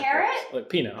 Yeah, Parrot. Parrot? Like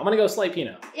Pinot. I'm gonna go slight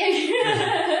Pinot. Is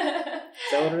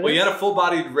that what it is? Well, you had a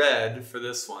full-bodied red for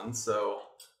this one, so.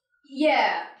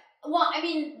 Yeah. Well, I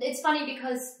mean, it's funny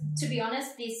because, to be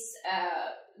honest,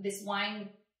 this wine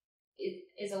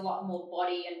is a lot more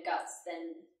body and guts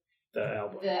than the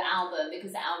album.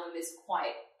 Because the album is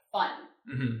quite fun.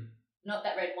 Mm-hmm. Not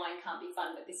that red wine can't be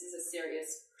fun, but this is a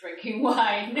serious drinking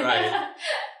wine. Right.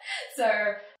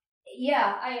 So,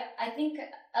 yeah, I think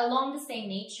along the same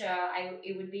nature,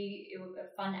 it would be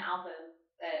a fun album,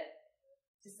 but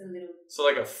just a little. So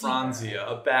like a Franzia,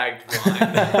 a bagged wine.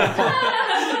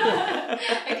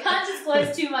 I can't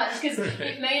disclose too much because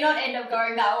it may not end up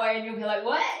going that way, and you'll be like,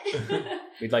 "What?"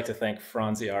 We'd like to thank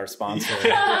Franzia, our sponsor,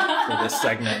 for this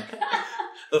segment.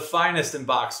 The finest in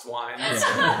boxed wines.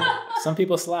 Yeah. Some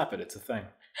people slap it. It's a thing.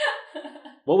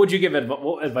 What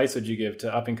advice would you give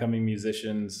to up and coming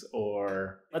musicians?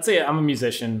 Or let's say I'm a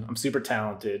musician. I'm super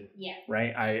talented. Yeah.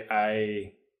 Right.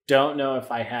 I don't know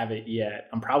if I have it yet.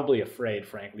 I'm probably afraid,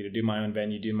 frankly, to do my own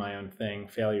venue, do my own thing.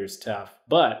 Failure's tough,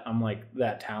 but I'm like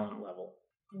that talent level.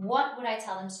 What would I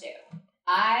tell them to do?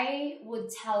 I would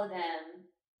tell them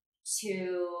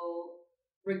to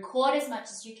record as much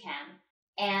as you can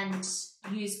and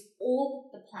use all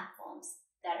the platforms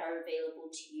that are available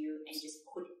to you and just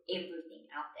put everything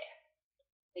out there.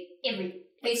 Like everything.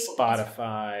 Facebook,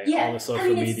 Spotify, yeah. all the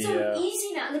social media. It's so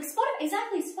easy now. Like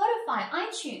Spotify,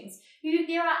 iTunes.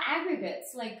 There are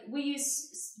aggregates. Like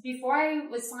before I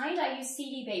was signed, I used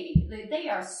CD Baby. They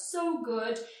are so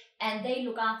good. And they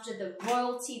look after the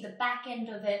royalty, the back end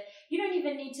of it. You don't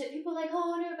even need to, people are like,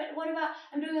 oh no, but what about,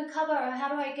 I'm doing a cover, or how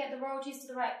do I get the royalties to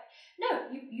the right? No,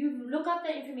 you look up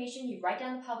that information, you write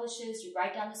down the publishers, you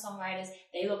write down the songwriters,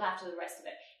 they look after the rest of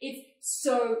it. It's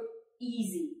so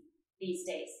easy these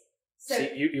days. So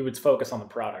you would focus on the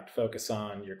product, focus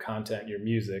on your content, your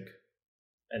music,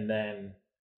 and then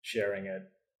sharing it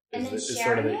is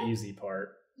sort of the easy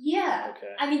part. Yeah.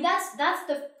 Okay. I mean, that's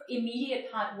the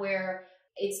immediate part where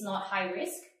it's not high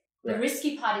risk. The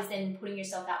risky part is then putting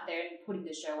yourself out there and putting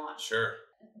the show on. Sure.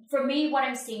 For me, what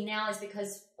I'm seeing now is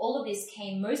because all of this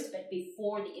came, most of it,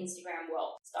 before the Instagram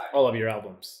world started. All of your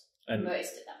albums. And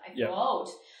most of them. I feel old.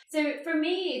 So for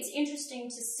me, it's interesting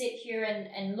to sit here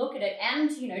and look at it and,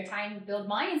 try and build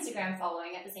my Instagram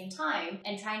following at the same time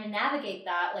and trying to navigate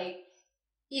that. Like,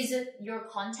 is it your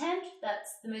content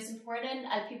that's the most important?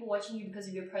 Are people watching you because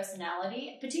of your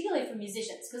personality? Particularly for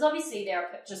musicians, because obviously there are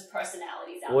just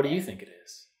personalities out there. What do you think it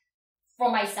is? For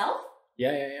myself?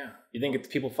 Yeah. You think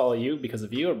people follow you because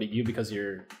of you, or you because of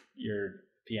your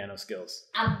piano skills?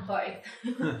 Both.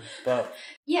 Both.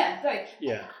 Yeah, both.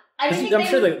 Yeah. I'm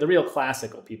sure the real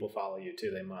classical people follow you too.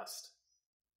 They must.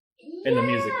 In the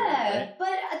music world, right?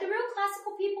 But the real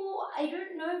classical people, I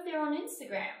don't know if they're on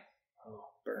Instagram. Oh,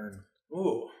 burn.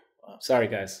 Ooh. Well, sorry,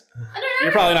 guys. No.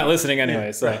 You're probably not listening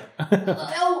anyway, so.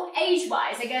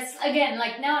 Age-wise, I guess, again,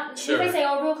 like now, Sure. If I say,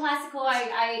 real classical,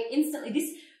 I instantly,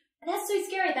 that's so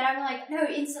scary that I'm like, no,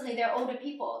 instantly they're older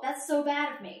people. That's so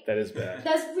bad of me. That is bad.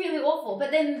 That's really awful.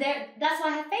 But then that's why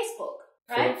I have Facebook,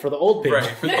 right? For the old people.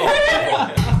 Right.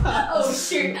 Oh,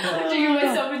 shoot. I'm digging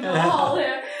myself into a hole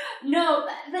here. No,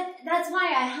 but that's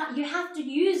why you have to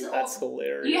use all. That's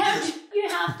hilarious. You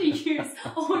have to use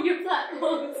all your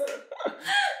platforms.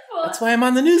 That's why I'm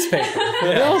on the newspaper. For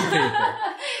the old people.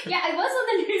 Yeah, I was on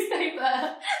the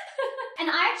newspaper. And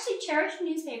I actually cherish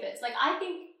newspapers. Like, I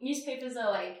think newspapers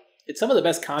are like... It's some of the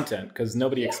best content because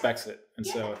nobody expects it. And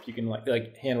so if you can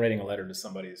like handwriting a letter to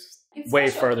somebody is way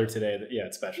further today.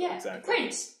 It's special. Yeah, exactly.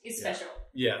 print is special.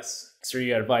 Yes. So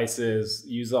your advice is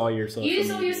use all your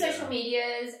social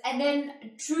medias and then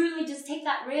truly just take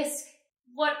that risk.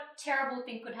 What terrible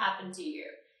thing could happen to you?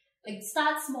 Like,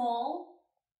 start small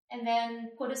and then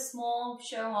put a small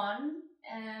show on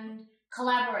and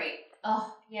collaborate.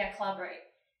 Oh, yeah, collaborate.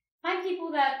 Find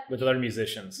people that... With other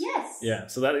musicians. Yes. Yeah,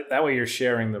 so that way you're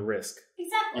sharing the risk.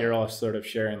 Exactly. You're all sort of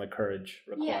sharing the courage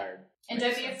required. Yeah. And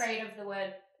don't be afraid of the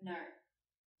word no.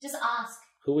 Just ask.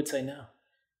 Who would say no?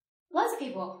 Lots of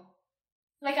people.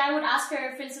 Like, I would ask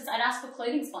her, for instance, I'd ask for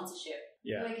clothing sponsorship.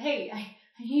 Yeah. Like, hey, I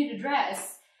need a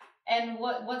dress. And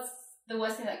what's the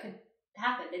worst thing that could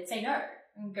happen? They'd say no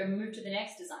and go move to the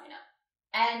next designer.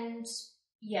 And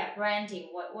yeah, branding.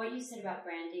 What you said about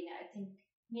branding, I think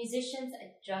musicians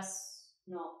are just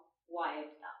not wired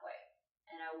that way.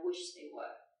 And I wish they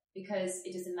were. Because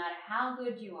it doesn't matter how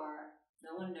good you are,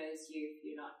 no one knows you if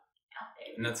you're not out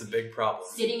there. And that's a big problem.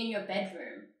 Sitting in your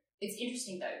bedroom. It's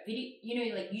interesting though.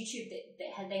 Video, like YouTube,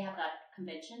 they have that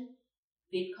convention,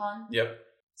 VidCon. Yep.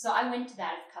 So I went to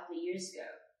that a couple of years ago,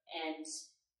 and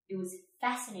it was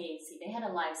fascinating to see. They had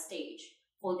a live stage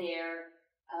for their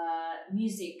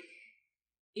music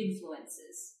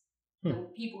influencers, the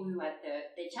people who had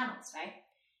their channels, right?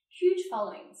 Huge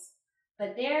followings.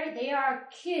 But they are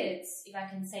kids, if I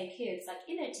can say kids, like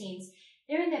in their teens.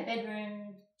 They're in their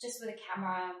bedroom just with a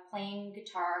camera, playing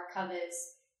guitar covers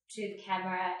to the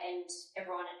camera, and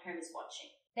everyone at home is watching.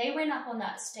 They went up on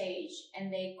that stage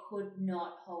and they could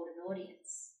not hold an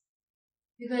audience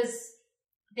because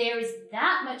there is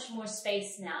that much more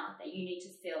space now that you need to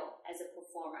fill as a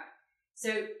performer.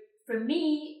 So for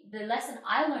me, the lesson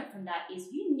I learned from that is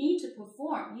you need to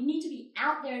perform. You need to be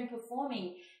out there and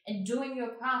performing and doing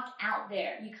your craft out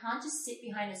there. You can't just sit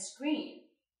behind a screen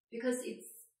because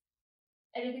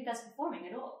I don't think that's performing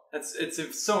at all.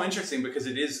 It's so interesting because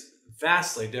it is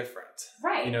vastly different.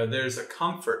 Right. You know, there's a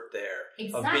comfort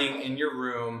there of being in your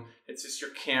room. It's just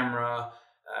your camera.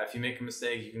 If you make a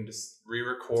mistake, you can just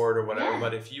re-record or whatever. Yeah.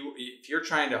 But if you're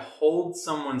trying to hold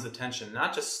someone's attention,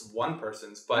 not just one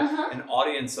person's, but an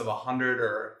audience of 100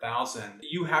 or 1,000,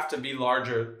 you have to be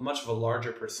much of a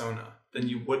larger persona than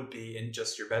you would be in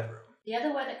just your bedroom. The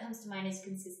other word that comes to mind is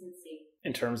consistency.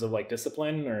 In terms of like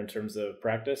discipline or in terms of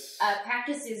practice?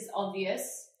 Practice is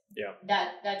obvious. Yeah.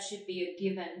 That should be a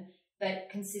given, but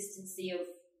consistency of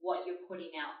what you're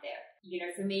putting out there. You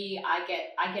know, for me, I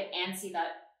get antsy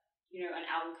that, you know, an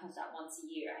album comes out once a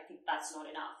year. I think that's not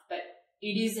enough, but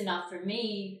it is enough for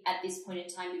me at this point in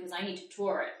time because I need to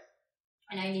tour it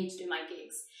and I need to do my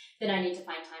gigs. Then I need to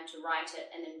find time to write it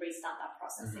and then restart that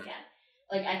process again.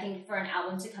 Like, I think for an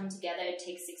album to come together, it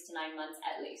takes 6 to 9 months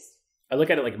at least. I look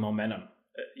at it like momentum.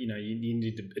 You know, you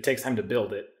need to, it takes time to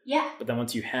build it. Yeah. But then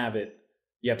once you have it,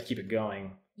 you have to keep it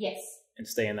going. Yes. And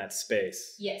stay in that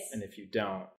space. Yes. And if you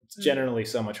don't, it's generally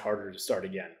so much harder to start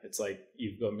again. It's like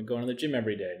you've been going to the gym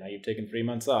every day. Now you've taken 3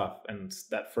 months off. And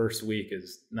that first week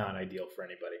is not ideal for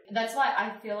anybody. That's why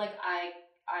I feel like I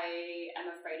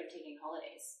am afraid of taking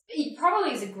holidays. It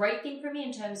probably is a great thing for me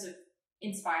in terms of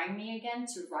inspiring me again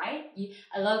to write.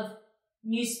 I love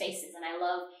new spaces and I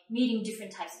love meeting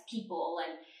different types of people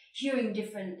and hearing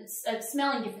different,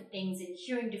 smelling different things and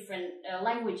hearing different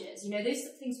languages. You know, those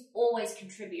things always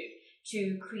contribute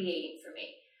to creating for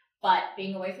me. But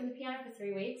being away from the piano for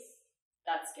 3 weeks,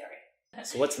 that's scary.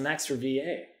 So what's next for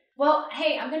VA? Well,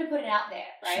 hey, I'm going to put it out there,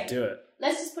 right? Do it.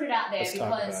 Let's just put it out there. Let's talk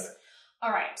about it.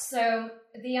 All right, so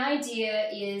the idea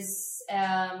is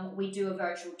we do a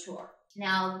virtual tour.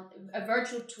 Now, a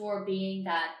virtual tour being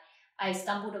that I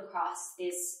stumbled across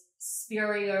this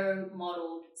Spirio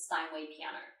modeled Steinway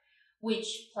piano,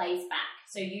 which plays back.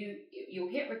 So you'll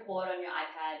hit record on your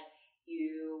iPad,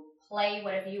 you play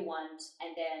whatever you want,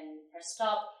 and then press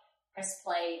stop, press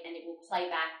play, and it will play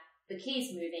back the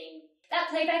keys moving. That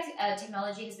playback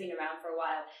technology has been around for a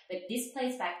while, but this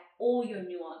plays back all your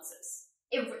nuances.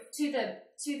 To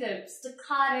the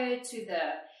staccato, to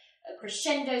the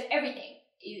crescendos, everything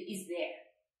is there.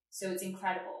 So it's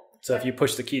incredible. So if you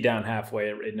push the key down halfway,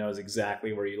 it knows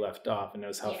exactly where you left off and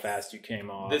knows how fast you came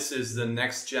off. This is the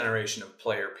next generation of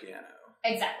player piano.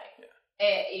 Exactly. Yeah.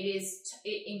 It is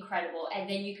incredible. And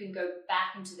then you can go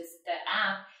back into the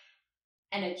app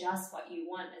and adjust what you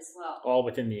want as well. All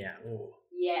within the app. Ooh.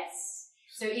 Yes.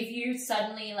 So if you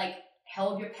suddenly like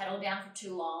held your pedal down for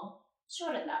too long,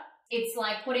 shorten that. It's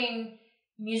like putting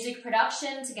music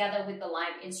production together with the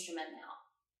live instrument now.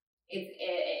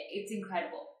 It's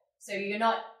incredible. So you're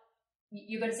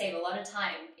going to save a lot of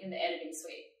time in the editing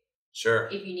suite. Sure.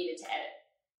 If you needed to edit,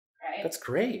 right? That's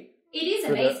great. It is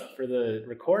amazing. For the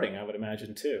recording, I would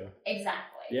imagine too.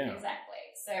 Exactly. Yeah. Exactly.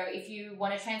 So if you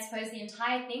want to transpose the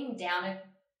entire thing down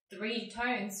 3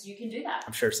 tones, you can do that.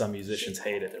 I'm sure some musicians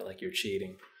hate it. They're like, you're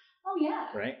cheating. Oh, yeah.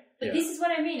 Right? But this is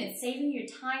what I mean. It's saving you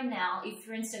time now. If,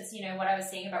 for instance, you know, what I was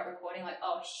saying about recording, like,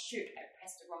 oh, shoot, I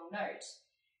pressed the wrong note.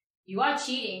 You are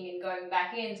cheating and going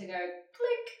back in to go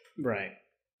click. Right.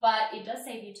 But it does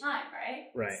save you time,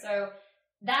 right? Right. So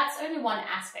that's only one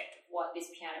aspect of what this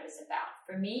piano is about.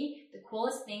 For me, the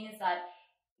coolest thing is that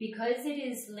because it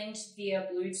is linked via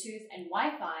Bluetooth and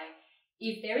Wi-Fi,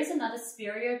 if there is another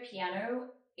stereo piano,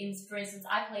 for instance,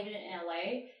 I played it in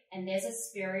LA, and there's a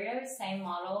stereo, same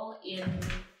model, in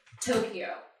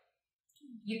Tokyo.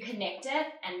 You connect it,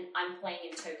 and I'm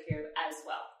playing in Tokyo as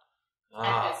well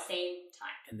at the same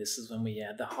time. And this is when we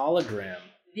add the hologram.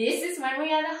 This is when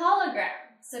we add the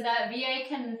hologram, so that VA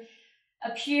can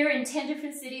appear in 10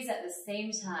 different cities at the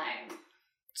same time.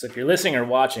 So if you're listening or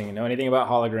watching and know anything about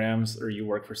holograms, or you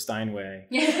work for Steinway,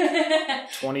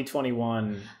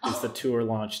 2021 is the tour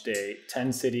launch date.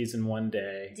 10 cities in one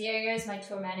day. Diego is my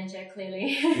tour manager,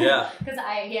 clearly. Yeah. Because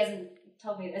he hasn't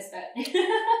told me this, but...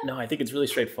 No, I think it's really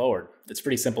straightforward. It's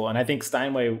pretty simple. And I think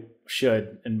Steinway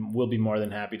should and will be more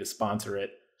than happy to sponsor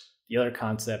it. The other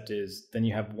concept is then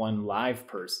you have one live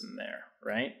person there,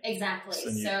 right? Exactly.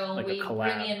 So like we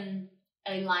bring in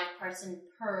a live person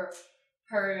per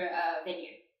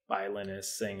venue.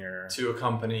 Violinist, singer. To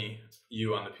accompany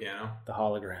you on the piano. The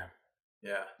hologram.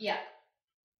 Yeah. Yeah.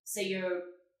 So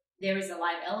there is a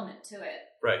live element to it.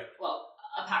 Right. Well,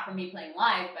 apart from me playing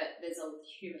live, but there's a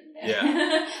human there.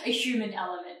 Yeah. A human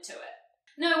element to it.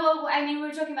 No, well, I mean, we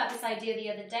were talking about this idea the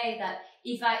other day that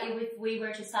if we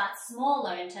were to start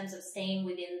smaller in terms of staying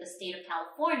within the state of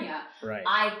California, Right.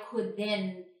 I could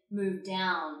then move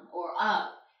down or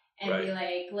up and Right. be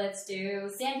like, let's do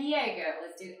San Diego,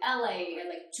 let's do LA, and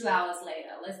like 2 hours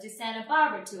later, let's do Santa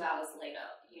Barbara 2 hours later,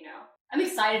 you know. I'm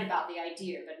excited about the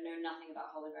idea, but know nothing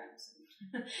about holograms,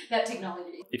 that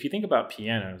technology. If you think about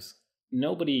pianos,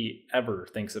 nobody ever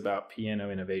thinks about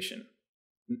piano innovation.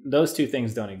 Those two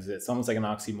things don't exist. It's almost like an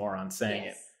oxymoron saying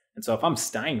it. And so if I'm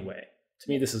Steinway, to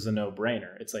me, this is a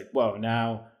no-brainer. It's like, whoa,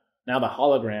 now the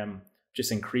hologram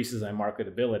just increases my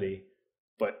marketability.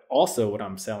 But also what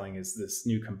I'm selling is this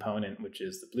new component, which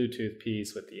is the Bluetooth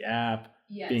piece with the app,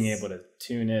 being able to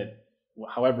tune it,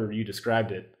 however you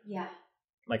described it. Yeah.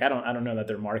 Like, I don't know that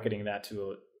they're marketing that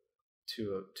to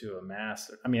a mass.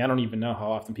 I mean, I don't even know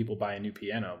how often people buy a new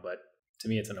piano, but to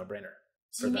me, it's a no-brainer.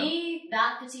 To me,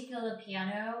 that particular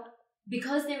piano,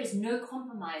 because there is no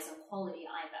compromise on quality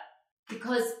either.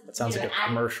 Because that sounds like a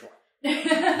commercial.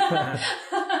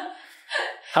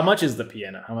 How much is the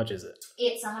piano? How much is it?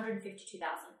 It's $152,000.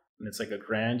 And it's like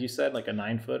 $1,000, you said, like a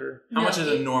 9-footer. How much is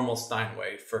a normal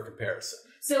Steinway for comparison?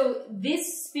 So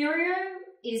this stereo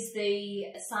is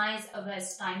the size of a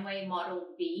Steinway Model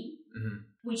B,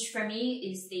 which for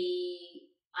me is the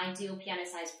ideal piano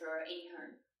size for any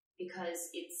home because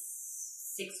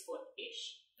it's 6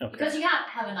 foot-ish. Okay. Because you can't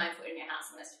have a 9 foot in your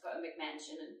house unless you've got a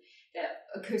McMansion and the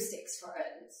acoustics for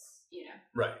it is, you know,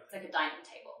 right. It's like a dining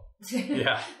table.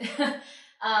 Yeah.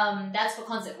 That's for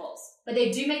concert halls. But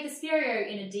they do make the stereo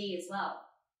in a D as well.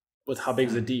 With how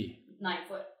big's a D? 9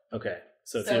 foot. Okay.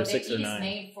 So it's either 6 or 9. It's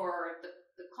made for the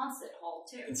concert hall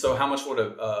too. And so how much would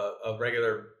a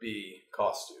regular B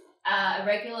cost you? A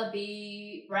regular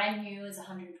B brand new is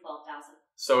 $112,000.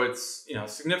 So it's, you know,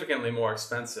 significantly more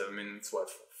expensive. I mean, it's what,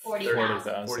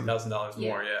 $40,000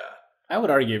 more, yeah. I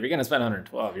would argue if you're going to spend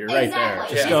 $112, you're right there.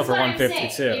 Just go for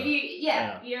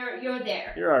 $152. You're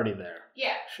there. You're already there.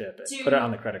 Yeah. Ship it. Put it on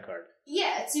the credit card.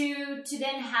 Yeah, to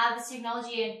then have this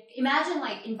technology and imagine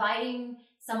like inviting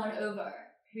someone over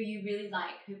who you really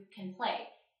like, who can play.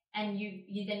 And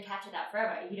you then capture that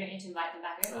forever. You don't need to invite them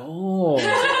back over. Oh. Do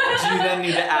you then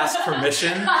need to ask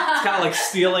permission? It's kind of like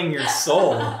stealing your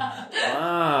soul.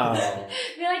 Wow.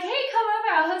 Be like, hey, come over.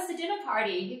 I'll host a dinner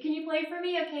party. Can you play for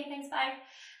me? Okay, thanks, bye.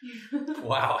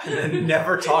 Wow. And then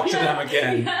never talk to them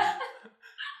again. Yeah.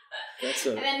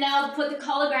 And then now put the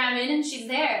hologram in and she's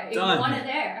there. If Done. You want it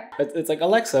there. It's like,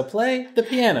 Alexa, play the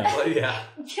piano. Well, yeah.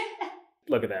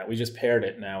 Look at that. We just paired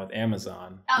it now with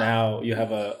Amazon. Oh. Now you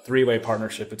have a 3-way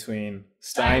partnership between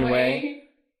Steinway,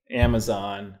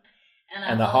 Amazon,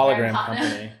 and the hologram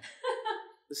company.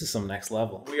 This is some next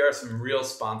level. We are some real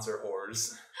sponsor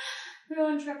whores. Real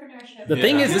entrepreneurship. The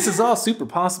thing is, this is all super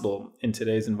possible in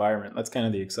today's environment. That's kind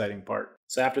of the exciting part.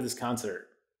 So after this concert,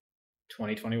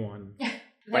 2021,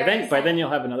 by then you'll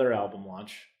have another album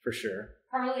launch for sure.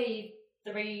 Probably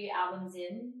 3 albums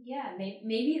in. Yeah,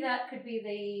 maybe that could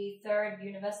be the 3rd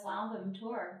Universal album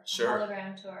tour. Sure.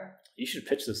 Hologram tour. You should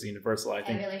pitch this to Universal. I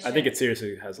think really I think it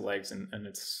seriously has legs and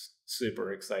it's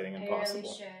super exciting and possible.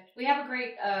 Really should. We have a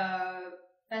great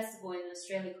festival in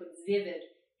Australia called Vivid.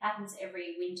 Happens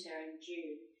every winter in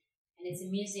June, and it's a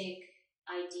music,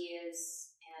 ideas,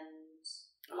 and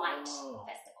light festival,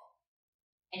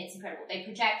 and it's incredible. They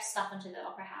project stuff onto the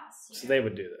Opera House. So they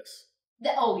would do this.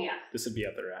 Oh yeah, this would be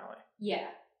up their alley. Yeah.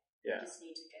 Yeah. We just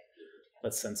need to get people together.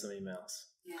 Let's send some emails.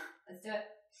 Yeah, let's do it.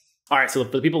 All right. So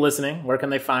for the people listening, where can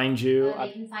they find you?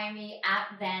 They can find me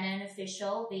at Van-Anh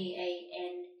Official,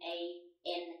 VANANH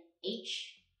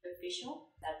Official.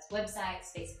 That's websites,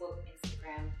 Facebook,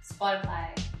 Instagram,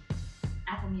 Spotify,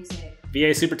 Apple Music.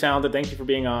 VA, super talented. Thank you for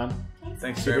being on.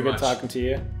 Thanks super very much. Good talking to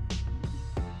you.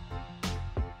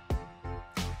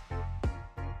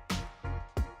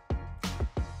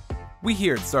 We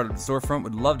here at Startup the Storefront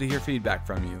would love to hear feedback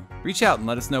from you. Reach out and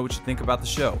let us know what you think about the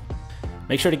show.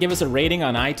 Make sure to give us a rating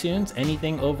on iTunes.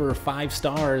 Anything over 5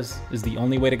 stars is the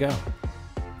only way to go.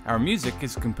 Our music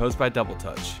is composed by Double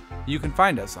Touch. You can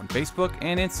find us on Facebook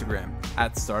and Instagram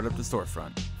at Startup the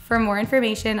Storefront. For more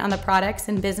information on the products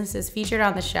and businesses featured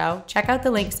on the show, check out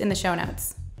the links in the show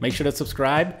notes. Make sure to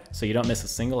subscribe so you don't miss a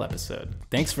single episode.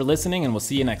 Thanks for listening, and we'll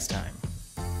see you next time.